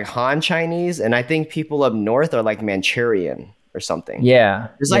we're like Han Chinese, and I think people up north are like Manchurian or something. Yeah.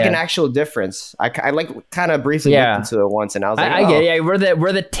 There's like an actual difference. I like kind of briefly looked into it once, and I was like, I get it. Yeah, we're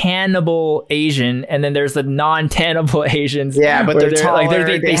the tannable Asian, and then there's the non-tannable Asians. Yeah, but they're taller,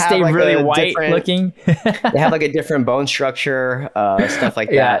 like they stay like really white looking. They have like a different bone structure, stuff like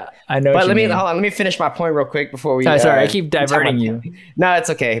that. I know. But let me finish my point real quick before we. Sorry, I keep diverting you. No, it's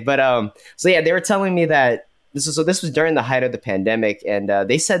okay. But so yeah, they were telling me that this was during the height of the pandemic, and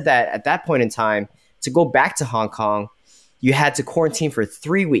they said that at that point in time, to go back to Hong Kong, you had to quarantine for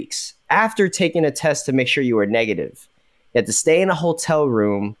 3 weeks after taking a test to make sure you were negative. You had to stay in a hotel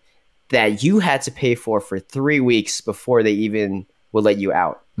room that you had to pay for 3 weeks before they even would let you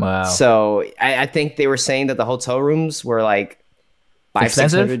out. Wow. So I think they were saying that the hotel rooms were like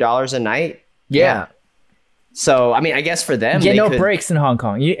 $500-$600 a night. Yeah. So, I mean, I guess for them, you get no breaks in Hong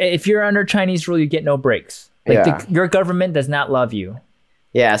Kong. If you're under Chinese rule, you get no breaks. Like your government does not love you.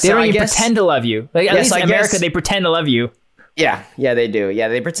 Yeah. They don't even pretend to love you. Like at least in America, they pretend to love you. Yeah, they do. Yeah,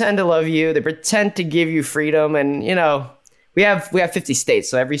 they pretend to love you. They pretend to give you freedom, and we have 50 states,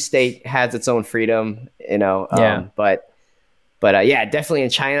 so every state has its own freedom. But yeah, definitely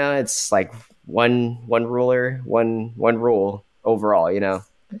in China, it's like one ruler, one rule overall.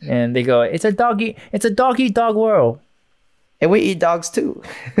 And they go, it's a dog eat dog world, and we eat dogs too.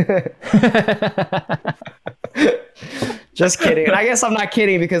 Just kidding. And I guess I'm not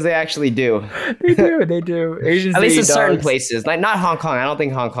kidding because they actually do. They do. Asians, at least in certain places, like not Hong Kong. I don't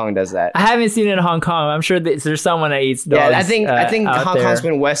think Hong Kong does that. I haven't seen it in Hong Kong. I'm sure there's someone that eats dogs. Yeah, I think Hong Kong's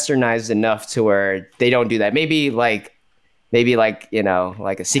been westernized enough to where they don't do that. Maybe like like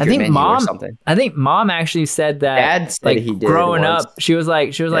a secret menu or something. I think mom actually said that. Dad said he did growing up. She was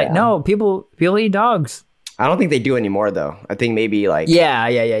like, no, people eat dogs. I don't think they do anymore though. I think maybe like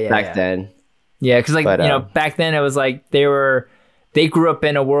back then. Yeah, because back then it was like they grew up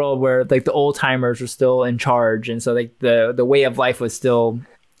in a world where like the old timers were still in charge, and so like the way of life was still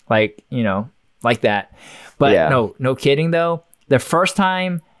like like that. But no kidding though. The first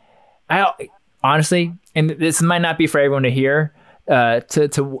time, I honestly, and this might not be for everyone to hear,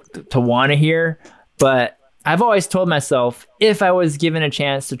 to want to hear, but I've always told myself if I was given a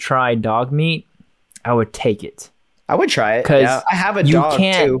chance to try dog meat, I would take it. I would try it because I have a dog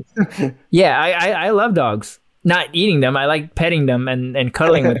too. Yeah, I love dogs. Not eating them, I like petting them and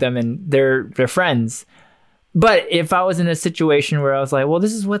cuddling with them, and they're friends. But if I was in a situation where I was like, well,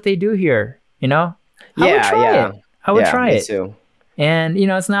 this is what they do here, I would try it. I would try it too. And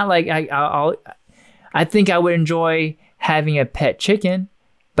it's not like I think I would enjoy having a pet chicken,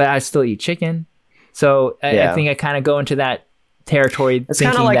 but I still eat chicken. So I think I kind of go into that territory. It's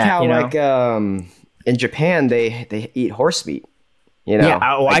kind of like how in Japan, they eat horse meat. Yeah.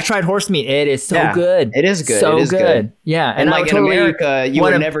 I tried horse meat. It is so good. It is good. So it is good. Yeah, and like in America, you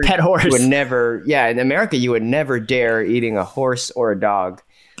would never pet horse. You would never. Yeah, in America, you would never dare eating a horse or a dog.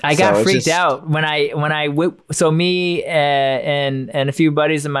 I got freaked out when I so me and a few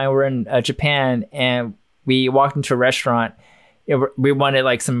buddies of mine were in Japan, and we walked into a restaurant. We wanted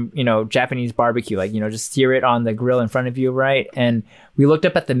like some, Japanese barbecue, like, just sear it on the grill in front of you, right? And we looked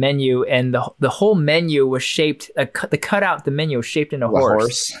up at the menu, and the whole menu was shaped, the menu was shaped in a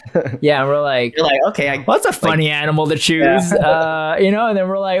horse. Yeah, and we're like, you're like, okay, well, that's a funny animal to choose, and then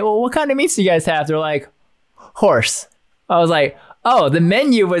we're like, well, what kind of meats do you guys have? They're like, horse. I was like, oh, the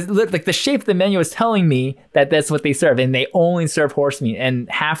menu was like the shape of the menu was telling me that that's what they serve, and they only serve horse meat. And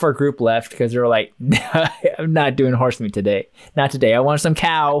half our group left because they were like, "I'm not doing horse meat today. Not today. I want some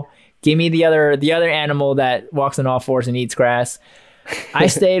cow. Give me the other animal that walks on all fours and eats grass." I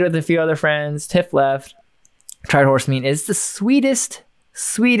stayed with a few other friends. Tiff left. Tried horse meat. It's the sweetest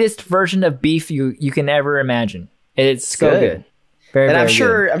version of beef you can ever imagine. It's so good. Very, and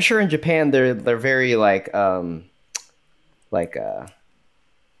very I'm sure in Japan they're very like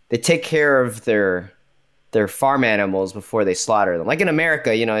they take care of their farm animals before they slaughter them. Like in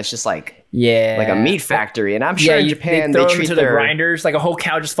America, it's just like like a meat factory. And I'm sure in Japan they treat them to the grinders. Like a whole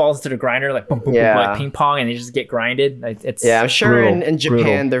cow just falls into the grinder, like boom, boom, boom, like ping pong, and they just get grinded. It's I'm sure brutal, in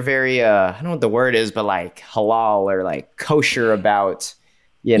Japan they're very I don't know what the word is, but like halal or like kosher about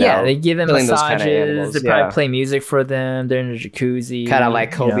You Yeah, know, they give them killing those kind of massages. animals. They Yeah, probably play music for them. They're in the jacuzzi. kind of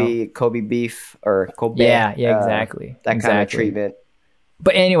like you know. Kobe beef or Kobe. Yeah, exactly, That kind of exactly. treatment.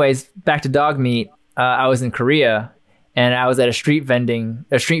 But anyways, back to dog meat. I was in Korea, and I was at a street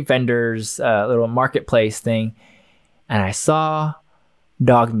vendor's little marketplace thing, and I saw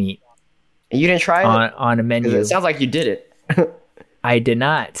dog meat And you didn't try it on a because it menu. sounds like you did it. I did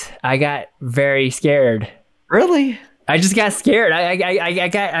not. I got very scared. Really? I just got scared. I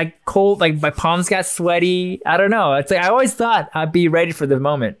got cold. Like my palms got sweaty. I don't know. It's like I always thought I'd be ready for the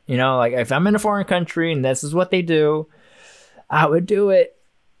moment. You know, like if I'm in a foreign country and this is what they do, I would do it.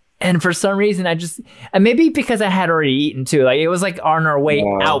 And for some reason, and maybe because I had already eaten too. Like it was like on our way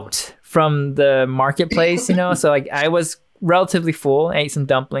out from the marketplace, you know. So like I was relatively full. I ate some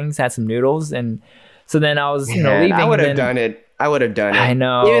dumplings, had some noodles, and so then I was, leaving. I would have done it. I would have done it. I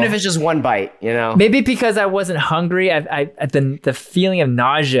know. Even if it's just one bite, you know. Maybe because I wasn't hungry, the feeling of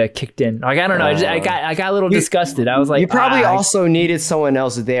nausea kicked in. Like I don't know, I got a little disgusted. I was like, you probably also needed someone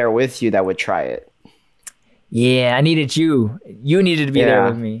else there with you that would try it. Yeah, I needed you. You needed to be there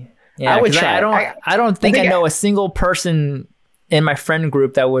with me. Yeah, I would try. I don't think I know a single person in my friend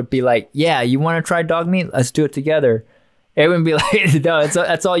group that would be like, yeah, you want to try dog meat? Let's do it together. Everyone would be like, no,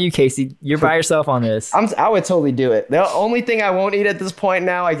 that's all you, Casey. You're by yourself on this. I would totally do it. The only thing I won't eat at this point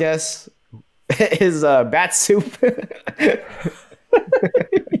now, I guess, is bat soup.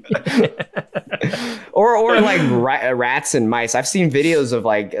 or like rats and mice. I've seen videos of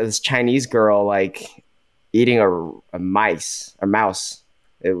like this Chinese girl like eating a mouse.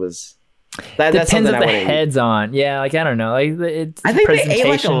 It was depends what the head's on. Yeah, like I don't know. Like I think they ate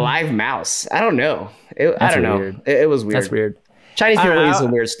like a live mouse. I don't know. I don't know. It was weird. That's weird. Chinese people eat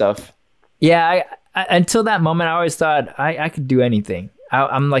some weird stuff. Yeah, I until that moment, I always thought I could do anything.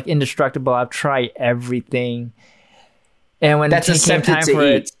 I'm like indestructible. I've tried everything. And when it came time for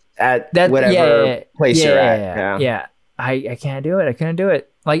it, at whatever place you're at. Yeah. I can't do it. I couldn't do it.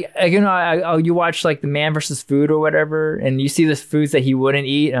 Like, you watch like the Man versus Food or whatever, and you see the foods that he wouldn't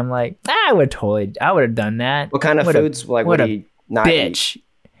eat. And I'm like, I would have done that. What kind of foods? Like, what would he not bitch. eat?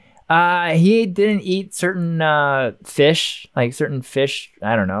 He didn't eat certain fish. I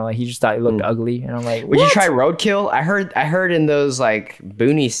don't know. Like he just thought it looked ugly, and I'm like, would you try roadkill? I heard in those like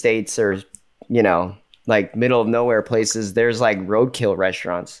boony states or like middle of nowhere places, there's like roadkill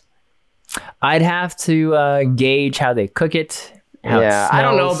restaurants. I'd have to gauge how they cook it. I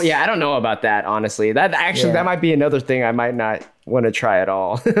don't know. I don't know about that, honestly. That might be another thing I might not want to try at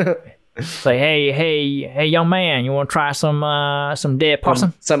all. It's like, hey, young man, you want to try some dead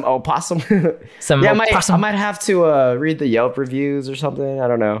possum? Some opossum? Some opossum? I might have to read the Yelp reviews or something. I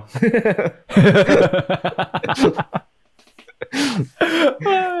don't know.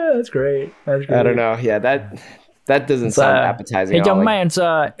 That's great. I don't know. Yeah, that doesn't sound appetizing. Hey, young man's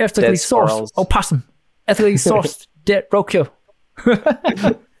ethically sourced opossum. Ethically sourced dead roadkill.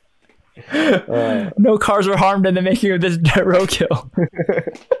 No cars were harmed in the making of this dead roadkill.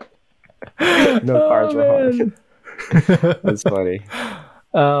 No cars were harmed. That's funny.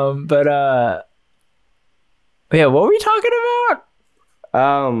 But yeah, what were we talking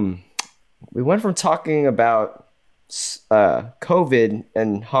about? We went from talking about COVID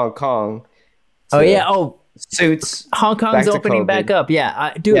and Hong Kong. Suits. Hong Kong's opening back up.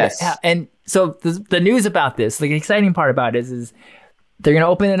 Yeah, dude. Yes. And so the news about this, like the exciting part about it is they're going to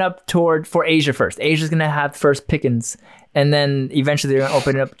open it up for Asia first. Asia's going to have first pickings. And then eventually they're going to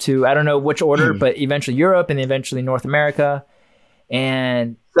open it up to, I don't know which order, but eventually Europe and eventually North America.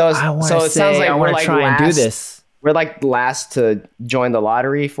 And I want to try and do this. We're like last to join the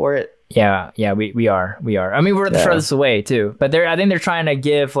lottery for it. Yeah, we are. I mean, we're the furthest away too. But I think they're trying to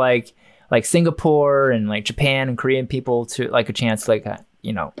give like Singapore and like Japan and Korean people to like a chance to like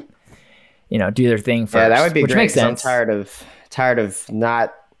do their thing first. Yeah, that would be which great. Makes sense. I'm tired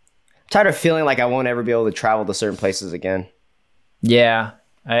of feeling like I won't ever be able to travel to certain places again. Yeah,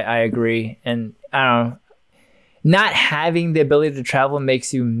 I agree. And I don't know, not having the ability to travel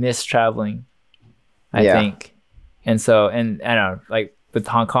makes you miss traveling, I think. And so, and I don't know, like with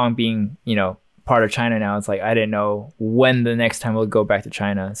Hong Kong being, part of China now, it's like, I didn't know when the next time we'll go back to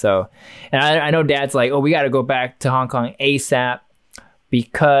China. So, and I know Dad's like, oh, we got to go back to Hong Kong ASAP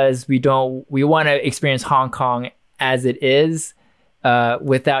because we want to experience Hong Kong as it is,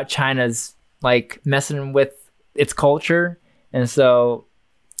 without China's like messing with its culture. And so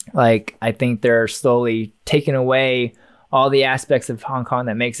like I think they're slowly taking away all the aspects of Hong Kong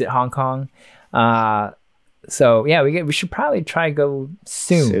that makes it Hong Kong. So yeah, we should probably try to go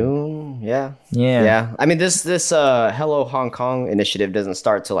soon. Yeah. I mean this Hello Hong Kong initiative doesn't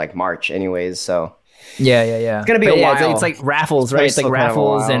start till like March anyways, so Yeah. It's gonna be But a yeah, while. it's like raffles, right? It's like still kind of a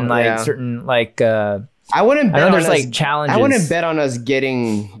raffles while, and like yeah. certain like I wouldn't bet I know on there's us, like challenges. I wouldn't bet on us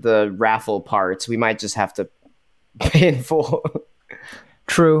getting the raffle parts. We might just have to pay in full.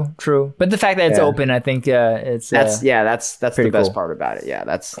 True. But the fact that it's Yeah. open, I think that's That's the pretty best cool. part about it. Yeah,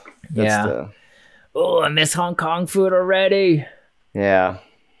 that's Yeah. Oh, I miss Hong Kong food already. yeah,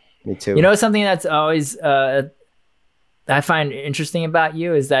 me too. You know something that's always I find interesting about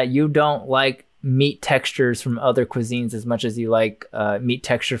you is that you don't like meat textures from other cuisines as much as you like meat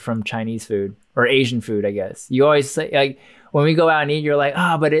texture from Chinese food or Asian food, I guess. You always say, like, when we go out and eat, you're like,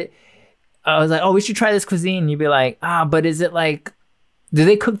 I was like, oh, we should try this cuisine. You'd be like, but is it like, do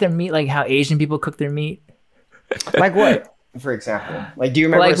they cook their meat like how Asian people cook their meat? Like what, for example? Like, do you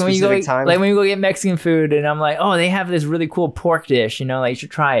remember Like a specific time? like when you go get Mexican food and I'm like, oh, they have this really cool pork dish, like you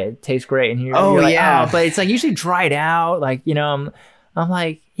should try it. It tastes great. And you're like, yeah. but it's like usually dried out. Like, I'm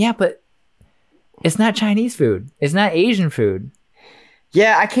like, yeah, but it's not Chinese food. It's not Asian food.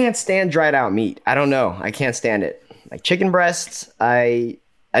 Yeah, I can't stand dried out meat. I don't know. I can't stand it. Like chicken breasts, I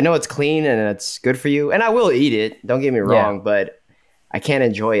know it's clean and it's good for you, and I will eat it. Don't get me wrong, but I can't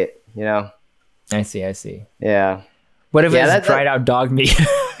enjoy it. I see. Yeah. What if it's dried out dog meat?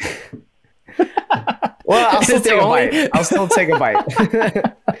 Well, I'll still take a bite. I'll still take a bite.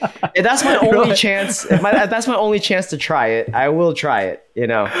 If that's my only chance. If that's my only chance to try it, I will try it.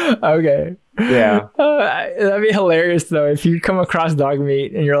 Okay. Yeah. That'd be hilarious though if you come across dog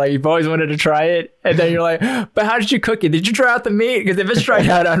meat and you're like, you've always wanted to try it, and then you're like, but how did you cook it? Did you try out the meat? Because if it's dried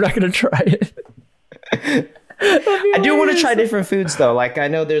out, I'm not gonna try it. I do want to try different foods though. Like I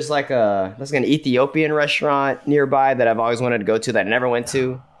know there's like an Ethiopian restaurant nearby that I've always wanted to go to that I never went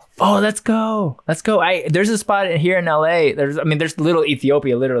to. Oh, let's go. There's a spot here in LA. There's little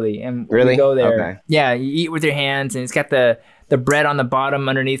Ethiopia literally, and really? We go there. Okay. Yeah, you eat with your hands, and it's got the bread on the bottom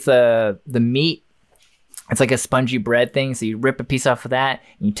underneath the meat. It's like a spongy bread thing. So you rip a piece off of that,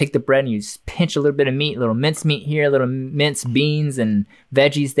 and you take the bread and you just pinch a little bit of meat, little minced meat here, little minced beans and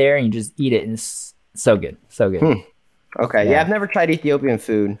veggies there, and you just eat it, and it's so good. Okay. Yeah, I've never tried Ethiopian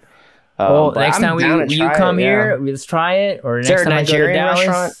food. Well, next time you come here, let's try it. Or next time I go to Dallas,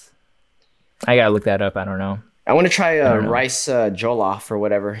 restaurant? I gotta look that up. I don't know. I want to try rice jollof or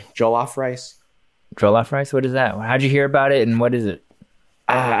whatever. Jollof rice. Jollof rice? What is that? How'd you hear about it, and what is it?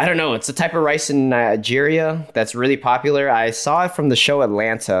 I don't know. It's a type of rice in Nigeria that's really popular. I saw it from the show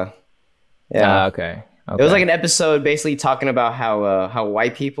Atlanta. Yeah. Okay. It was like an episode basically talking about how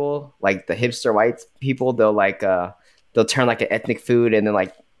white people, like the hipster white people, they'll turn like an ethnic food, and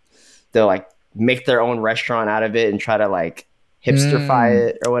then they'll make their own restaurant out of it and try to hipsterify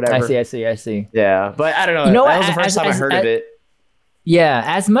it or whatever. I see. Yeah, but I don't know. That was the first time I heard of it. Yeah,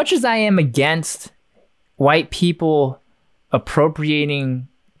 as much as I am against white people appropriating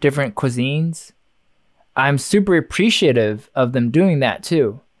different cuisines, I'm super appreciative of them doing that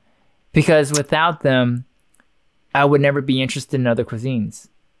too. Because without them, I would never be interested in other cuisines.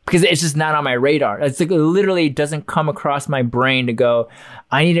 Because it's just not on my radar. It's like it literally doesn't come across my brain to go,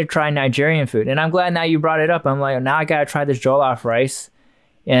 I need to try Nigerian food. And I'm glad now you brought it up. I'm like, now I gotta try this jollof rice.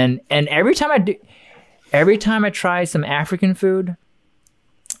 And every time I try some African food,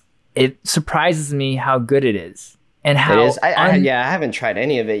 it surprises me how good it is. And how it is. I haven't tried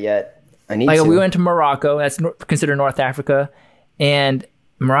any of it yet. I need to. We went to Morocco. That's considered North Africa, and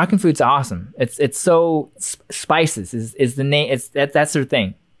Moroccan food's awesome. It's so spices is the name. That's their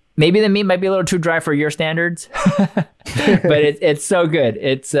thing. Maybe the meat might be a little too dry for your standards, but it's so good.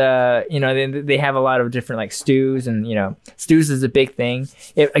 It's they have a lot of different stews, and stews is a big thing.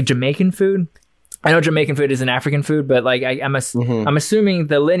 Like Jamaican food. I know Jamaican food is an African food, but I'm assuming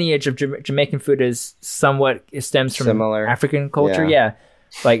the lineage of Jamaican food is somewhat stems from similar African culture. Yeah.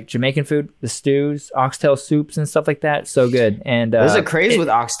 Like Jamaican food, the stews, oxtail soups and stuff like that. So good. And there's a craze with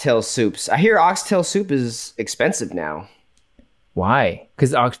oxtail soups. I hear oxtail soup is expensive now. Why?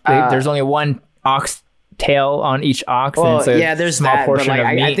 Because there's only one oxtail on each ox. Well, and so yeah, there's small that. Portion but of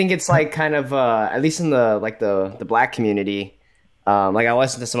meat. I think it's kind of at least in the black community. I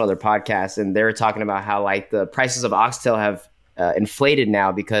listened to some other podcasts, and they were talking about how the prices of oxtail have inflated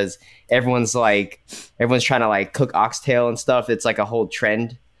now because everyone's trying to cook oxtail and stuff. It's like a whole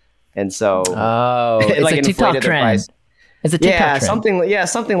trend, and so it's a TikTok trend. It's a TikTok trend.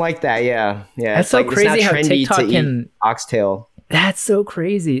 Something like that. Yeah. That's so crazy how TikTok can oxtail. That's so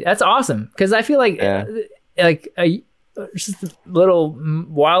crazy. That's awesome because I feel just a little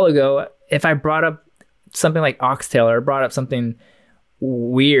while ago, if I brought up something like oxtail or brought up something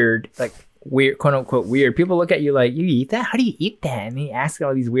weird, quote unquote weird, people look at you like, you eat that? How do you eat that? And they ask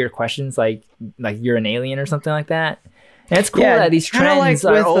all these weird questions like you're an alien or something like that. And it's cool that these trends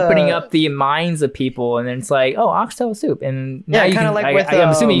are with, opening up the minds of people, and then it's like, oh, oxtail soup, and now you can. I'm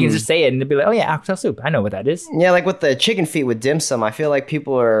assuming you can just say it and they'll be like, oh yeah, oxtail soup. I know what that is. Yeah, like with the chicken feet with dim sum, I feel like I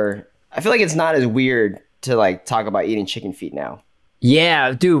feel like it's not as weird to like talk about eating chicken feet now.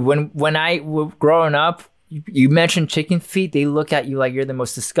 Yeah, dude. When I growing up, you mentioned chicken feet, they look at you like you're the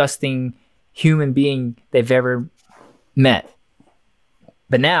most disgusting human being they've ever met.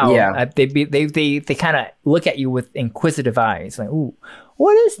 But now, they kind of look at you with inquisitive eyes, like, "Ooh,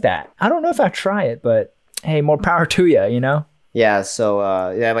 what is that? I don't know if I try it, but hey, more power to you," you know? Yeah. So,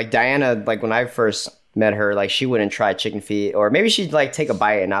 like Diana, like when I first met her, like she wouldn't try chicken feet, or maybe she'd like take a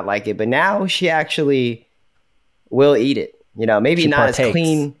bite and not like it. But now she actually will eat it. You know, maybe not as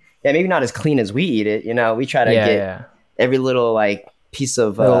clean. Yeah, maybe not as clean as we eat it. You know, we try to get every little like piece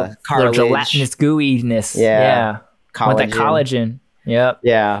of cartilage, little gelatinous gooiness. Yeah. Collagen. Want that collagen. Yep.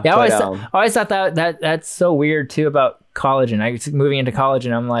 Yeah. I always thought that's so weird too about collagen. I was moving into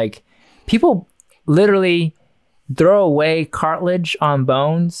collagen. I'm like, people literally throw away cartilage on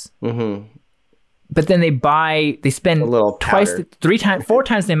bones, but then they spend four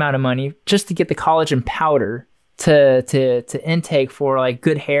times the amount of money just to get the collagen powder to intake for like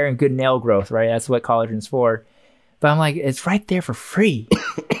good hair and good nail growth. Right. That's what collagen's for. But I'm like, it's right there for free,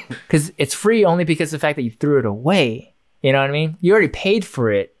 because it's free only because of the fact that you threw it away. You know what I mean? You already paid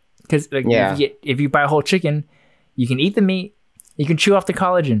for it, because if you buy a whole chicken, you can eat the meat, you can chew off the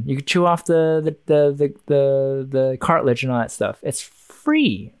collagen, you can chew off the cartilage and all that stuff. It's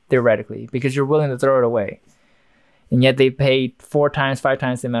free theoretically because you're willing to throw it away, and yet they pay 4 times, 5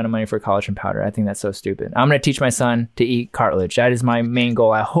 times the amount of money for collagen powder. I think that's so stupid. I'm gonna teach my son to eat cartilage. That is my main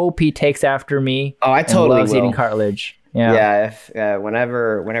goal. I hope he takes after me. Oh, I totally loves eating cartilage. Yeah. If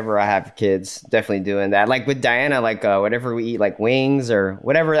whenever I have kids, definitely doing that. Like with Diana, like whatever we eat, like wings or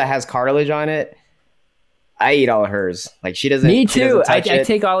whatever that has cartilage on it, I eat all of hers. Like she doesn't. Me too. I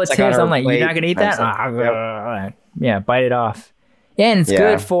take all its hairs. I'm like, you're not gonna eat that? Yep. Yeah, bite it off. Yeah, and it's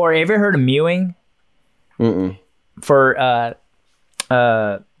good for. Have you ever heard of mewing? Mm-mm. For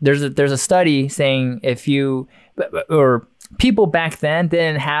there's a study saying if you or people back then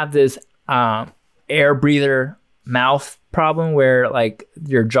didn't have this air breather mouth problem where like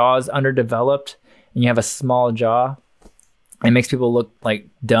your jaw is underdeveloped and you have a small jaw. It makes people look like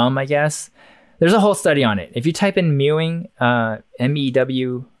dumb, I guess. There's a whole study on it. If you type in mewing,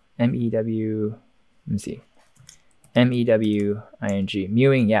 MEW, let me see. MEWING,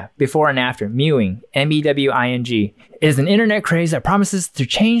 mewing, yeah, before and after. Mewing, MEWING, is an internet craze that promises to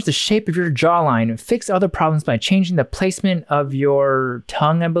change the shape of your jawline and fix other problems by changing the placement of your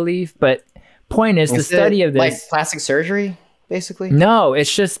tongue, I believe. But point is the study of this, like plastic surgery, basically. No,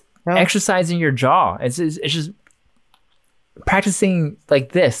 it's just exercising your jaw. It's just practicing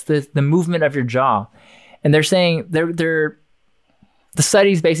like this, the movement of your jaw. And they're saying the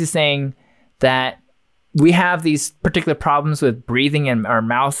study's basically saying that we have these particular problems with breathing and our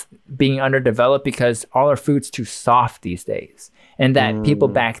mouth being underdeveloped because all our food's too soft these days, and that people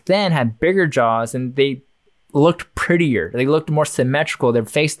back then had bigger jaws and they looked prettier. They looked more symmetrical. Their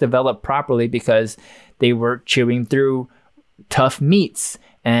face developed properly because they were chewing through tough meats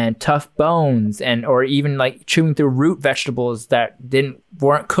and tough bones, and or even like chewing through root vegetables that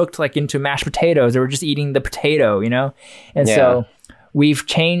weren't cooked like into mashed potatoes. They were just eating the potato, you know? And so we've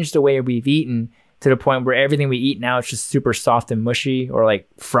changed the way we've eaten to the point where everything we eat now is just super soft and mushy, or like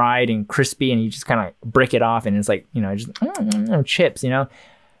fried and crispy, and you just kind of brick it off and it's like, you know, just chips, you know?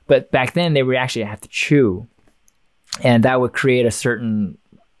 But back then they would actually have to chew, and that would create a certain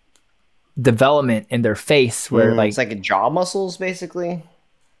development in their face where like... It's like a jaw muscles, basically?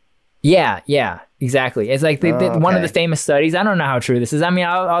 Yeah, exactly. It's like one of the famous studies, I don't know how true this is. I mean,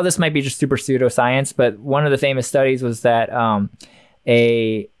 all this might be just super pseudoscience, but one of the famous studies was that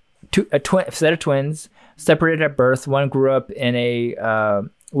a set of twins separated at birth. One grew up in a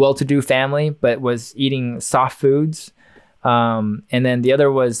well-to-do family, but was eating soft foods. And then the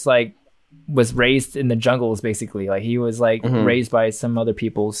other was raised in the jungles, basically. Like he was like raised by some other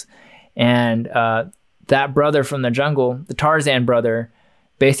peoples. And that brother from the jungle, the Tarzan brother,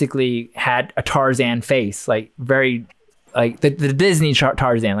 basically had a Tarzan face, like very like the Disney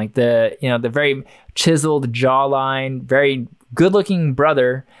Tarzan, like the very chiseled jawline, very good-looking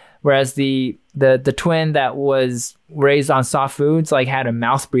brother. Whereas the twin that was raised on soft foods like had a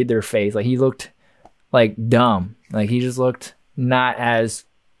mouth breather face. Like he looked like dumb. Like he just looked not as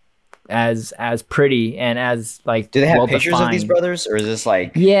pretty and as like. Do they have pictures of these brothers, or is this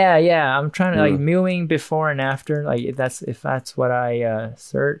like? Yeah. I'm trying to like mewing before and after. Like if that's what I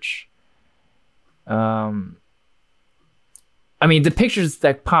search. I mean, the pictures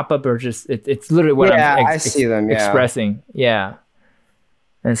that pop up are just, it's literally what I see them, expressing. Yeah.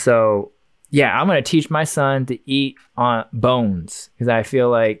 And so, yeah, I'm going to teach my son to eat on bones because I feel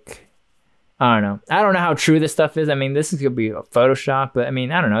like, I don't know. I don't know how true this stuff is. I mean, this is going to be a Photoshop, but I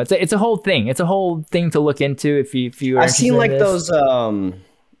mean, I don't know. It's a whole thing. It's a whole thing to look into if you are I've seen like this. those,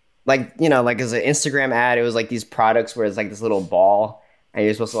 like, you know, like as an Instagram ad, it was like these products where it's like this little ball and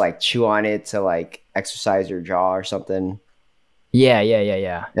you're supposed to like chew on it to like exercise your jaw or something. Yeah.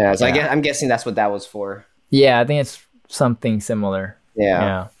 Yeah, so I'm guessing that's what that was for. Yeah, I think it's something similar.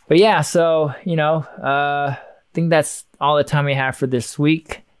 Yeah. But yeah, so, I think that's all the time we have for this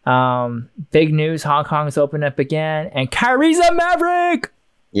week. Big news, Hong Kong's open up again, and Kyrie's a Maverick!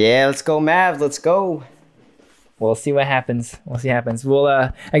 Yeah, let's go, Mav. Let's go. We'll see what happens. We'll,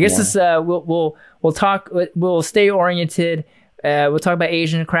 I guess this, we'll talk, we'll stay oriented. We'll talk about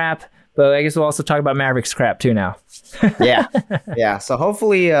Asian crap, but I guess we'll also talk about Mavericks crap too now. Yeah. So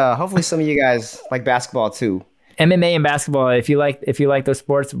hopefully some of you guys like basketball too. MMA and basketball. If you like those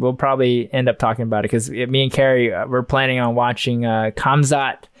sports, we'll probably end up talking about it because me and Carrie we're planning on watching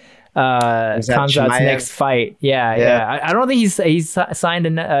Khamzat. Khamzat's next fight. Yeah. I don't think he's signed.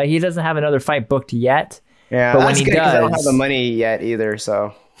 He doesn't have another fight booked yet. Yeah, but when he does, I don't have the money yet either.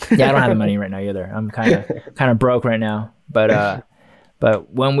 So yeah, I don't have the money right now either. I'm kind of broke right now. But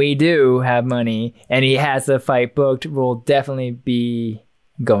when we do have money and he has a fight booked, we'll definitely be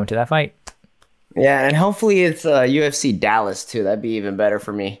going to that fight. Yeah, and hopefully it's UFC Dallas too. That'd be even better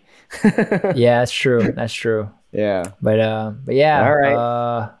for me. Yeah, that's true. Yeah. But yeah. All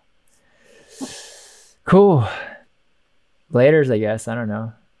right. Cool. Laters, I guess. I don't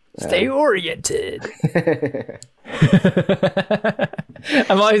know. Stay oriented.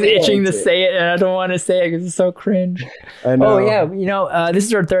 I'm always itching to say it, and I don't want to say it because it's so cringe. I know. Oh yeah, this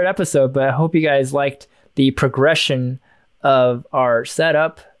is our third episode, but I hope you guys liked the progression of our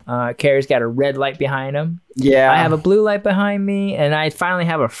setup. Carrie's got a red light behind him. Yeah. I have a blue light behind me, and I finally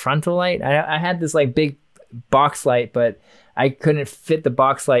have a frontal light. I had this like big box light, but I couldn't fit the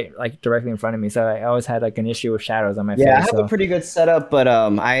box light like directly in front of me, so I always had like an issue with shadows on my face. Yeah, I have a pretty good setup, but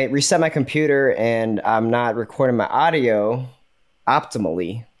I reset my computer and I'm not recording my audio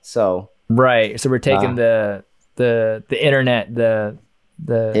optimally. So right, so we're taking the internet, the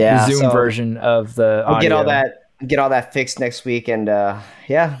Zoom version of the audio. I'll get all that fixed next week, and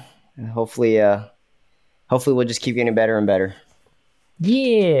hopefully we'll just keep getting better and better.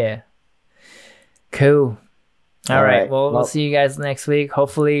 Yeah. Cool. All right. Well, we'll see you guys next week.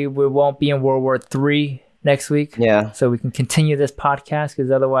 Hopefully we won't be in World War III next week. Yeah. So we can continue this podcast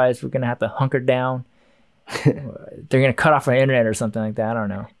because otherwise we're going to have to hunker down. They're going to cut off our internet or something like that. I don't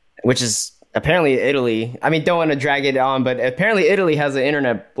know. Which is apparently Italy. I mean, don't want to drag it on, but apparently Italy has an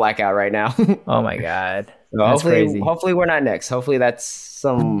internet blackout right now. Oh my God. So hopefully we're not next. Hopefully that's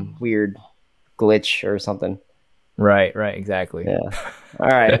some weird glitch or something. Right. Exactly. Yeah. All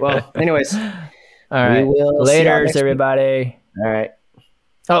right. Well, anyways. All right. Laters, everybody. All right.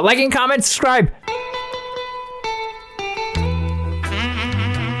 Oh, like and comment, subscribe.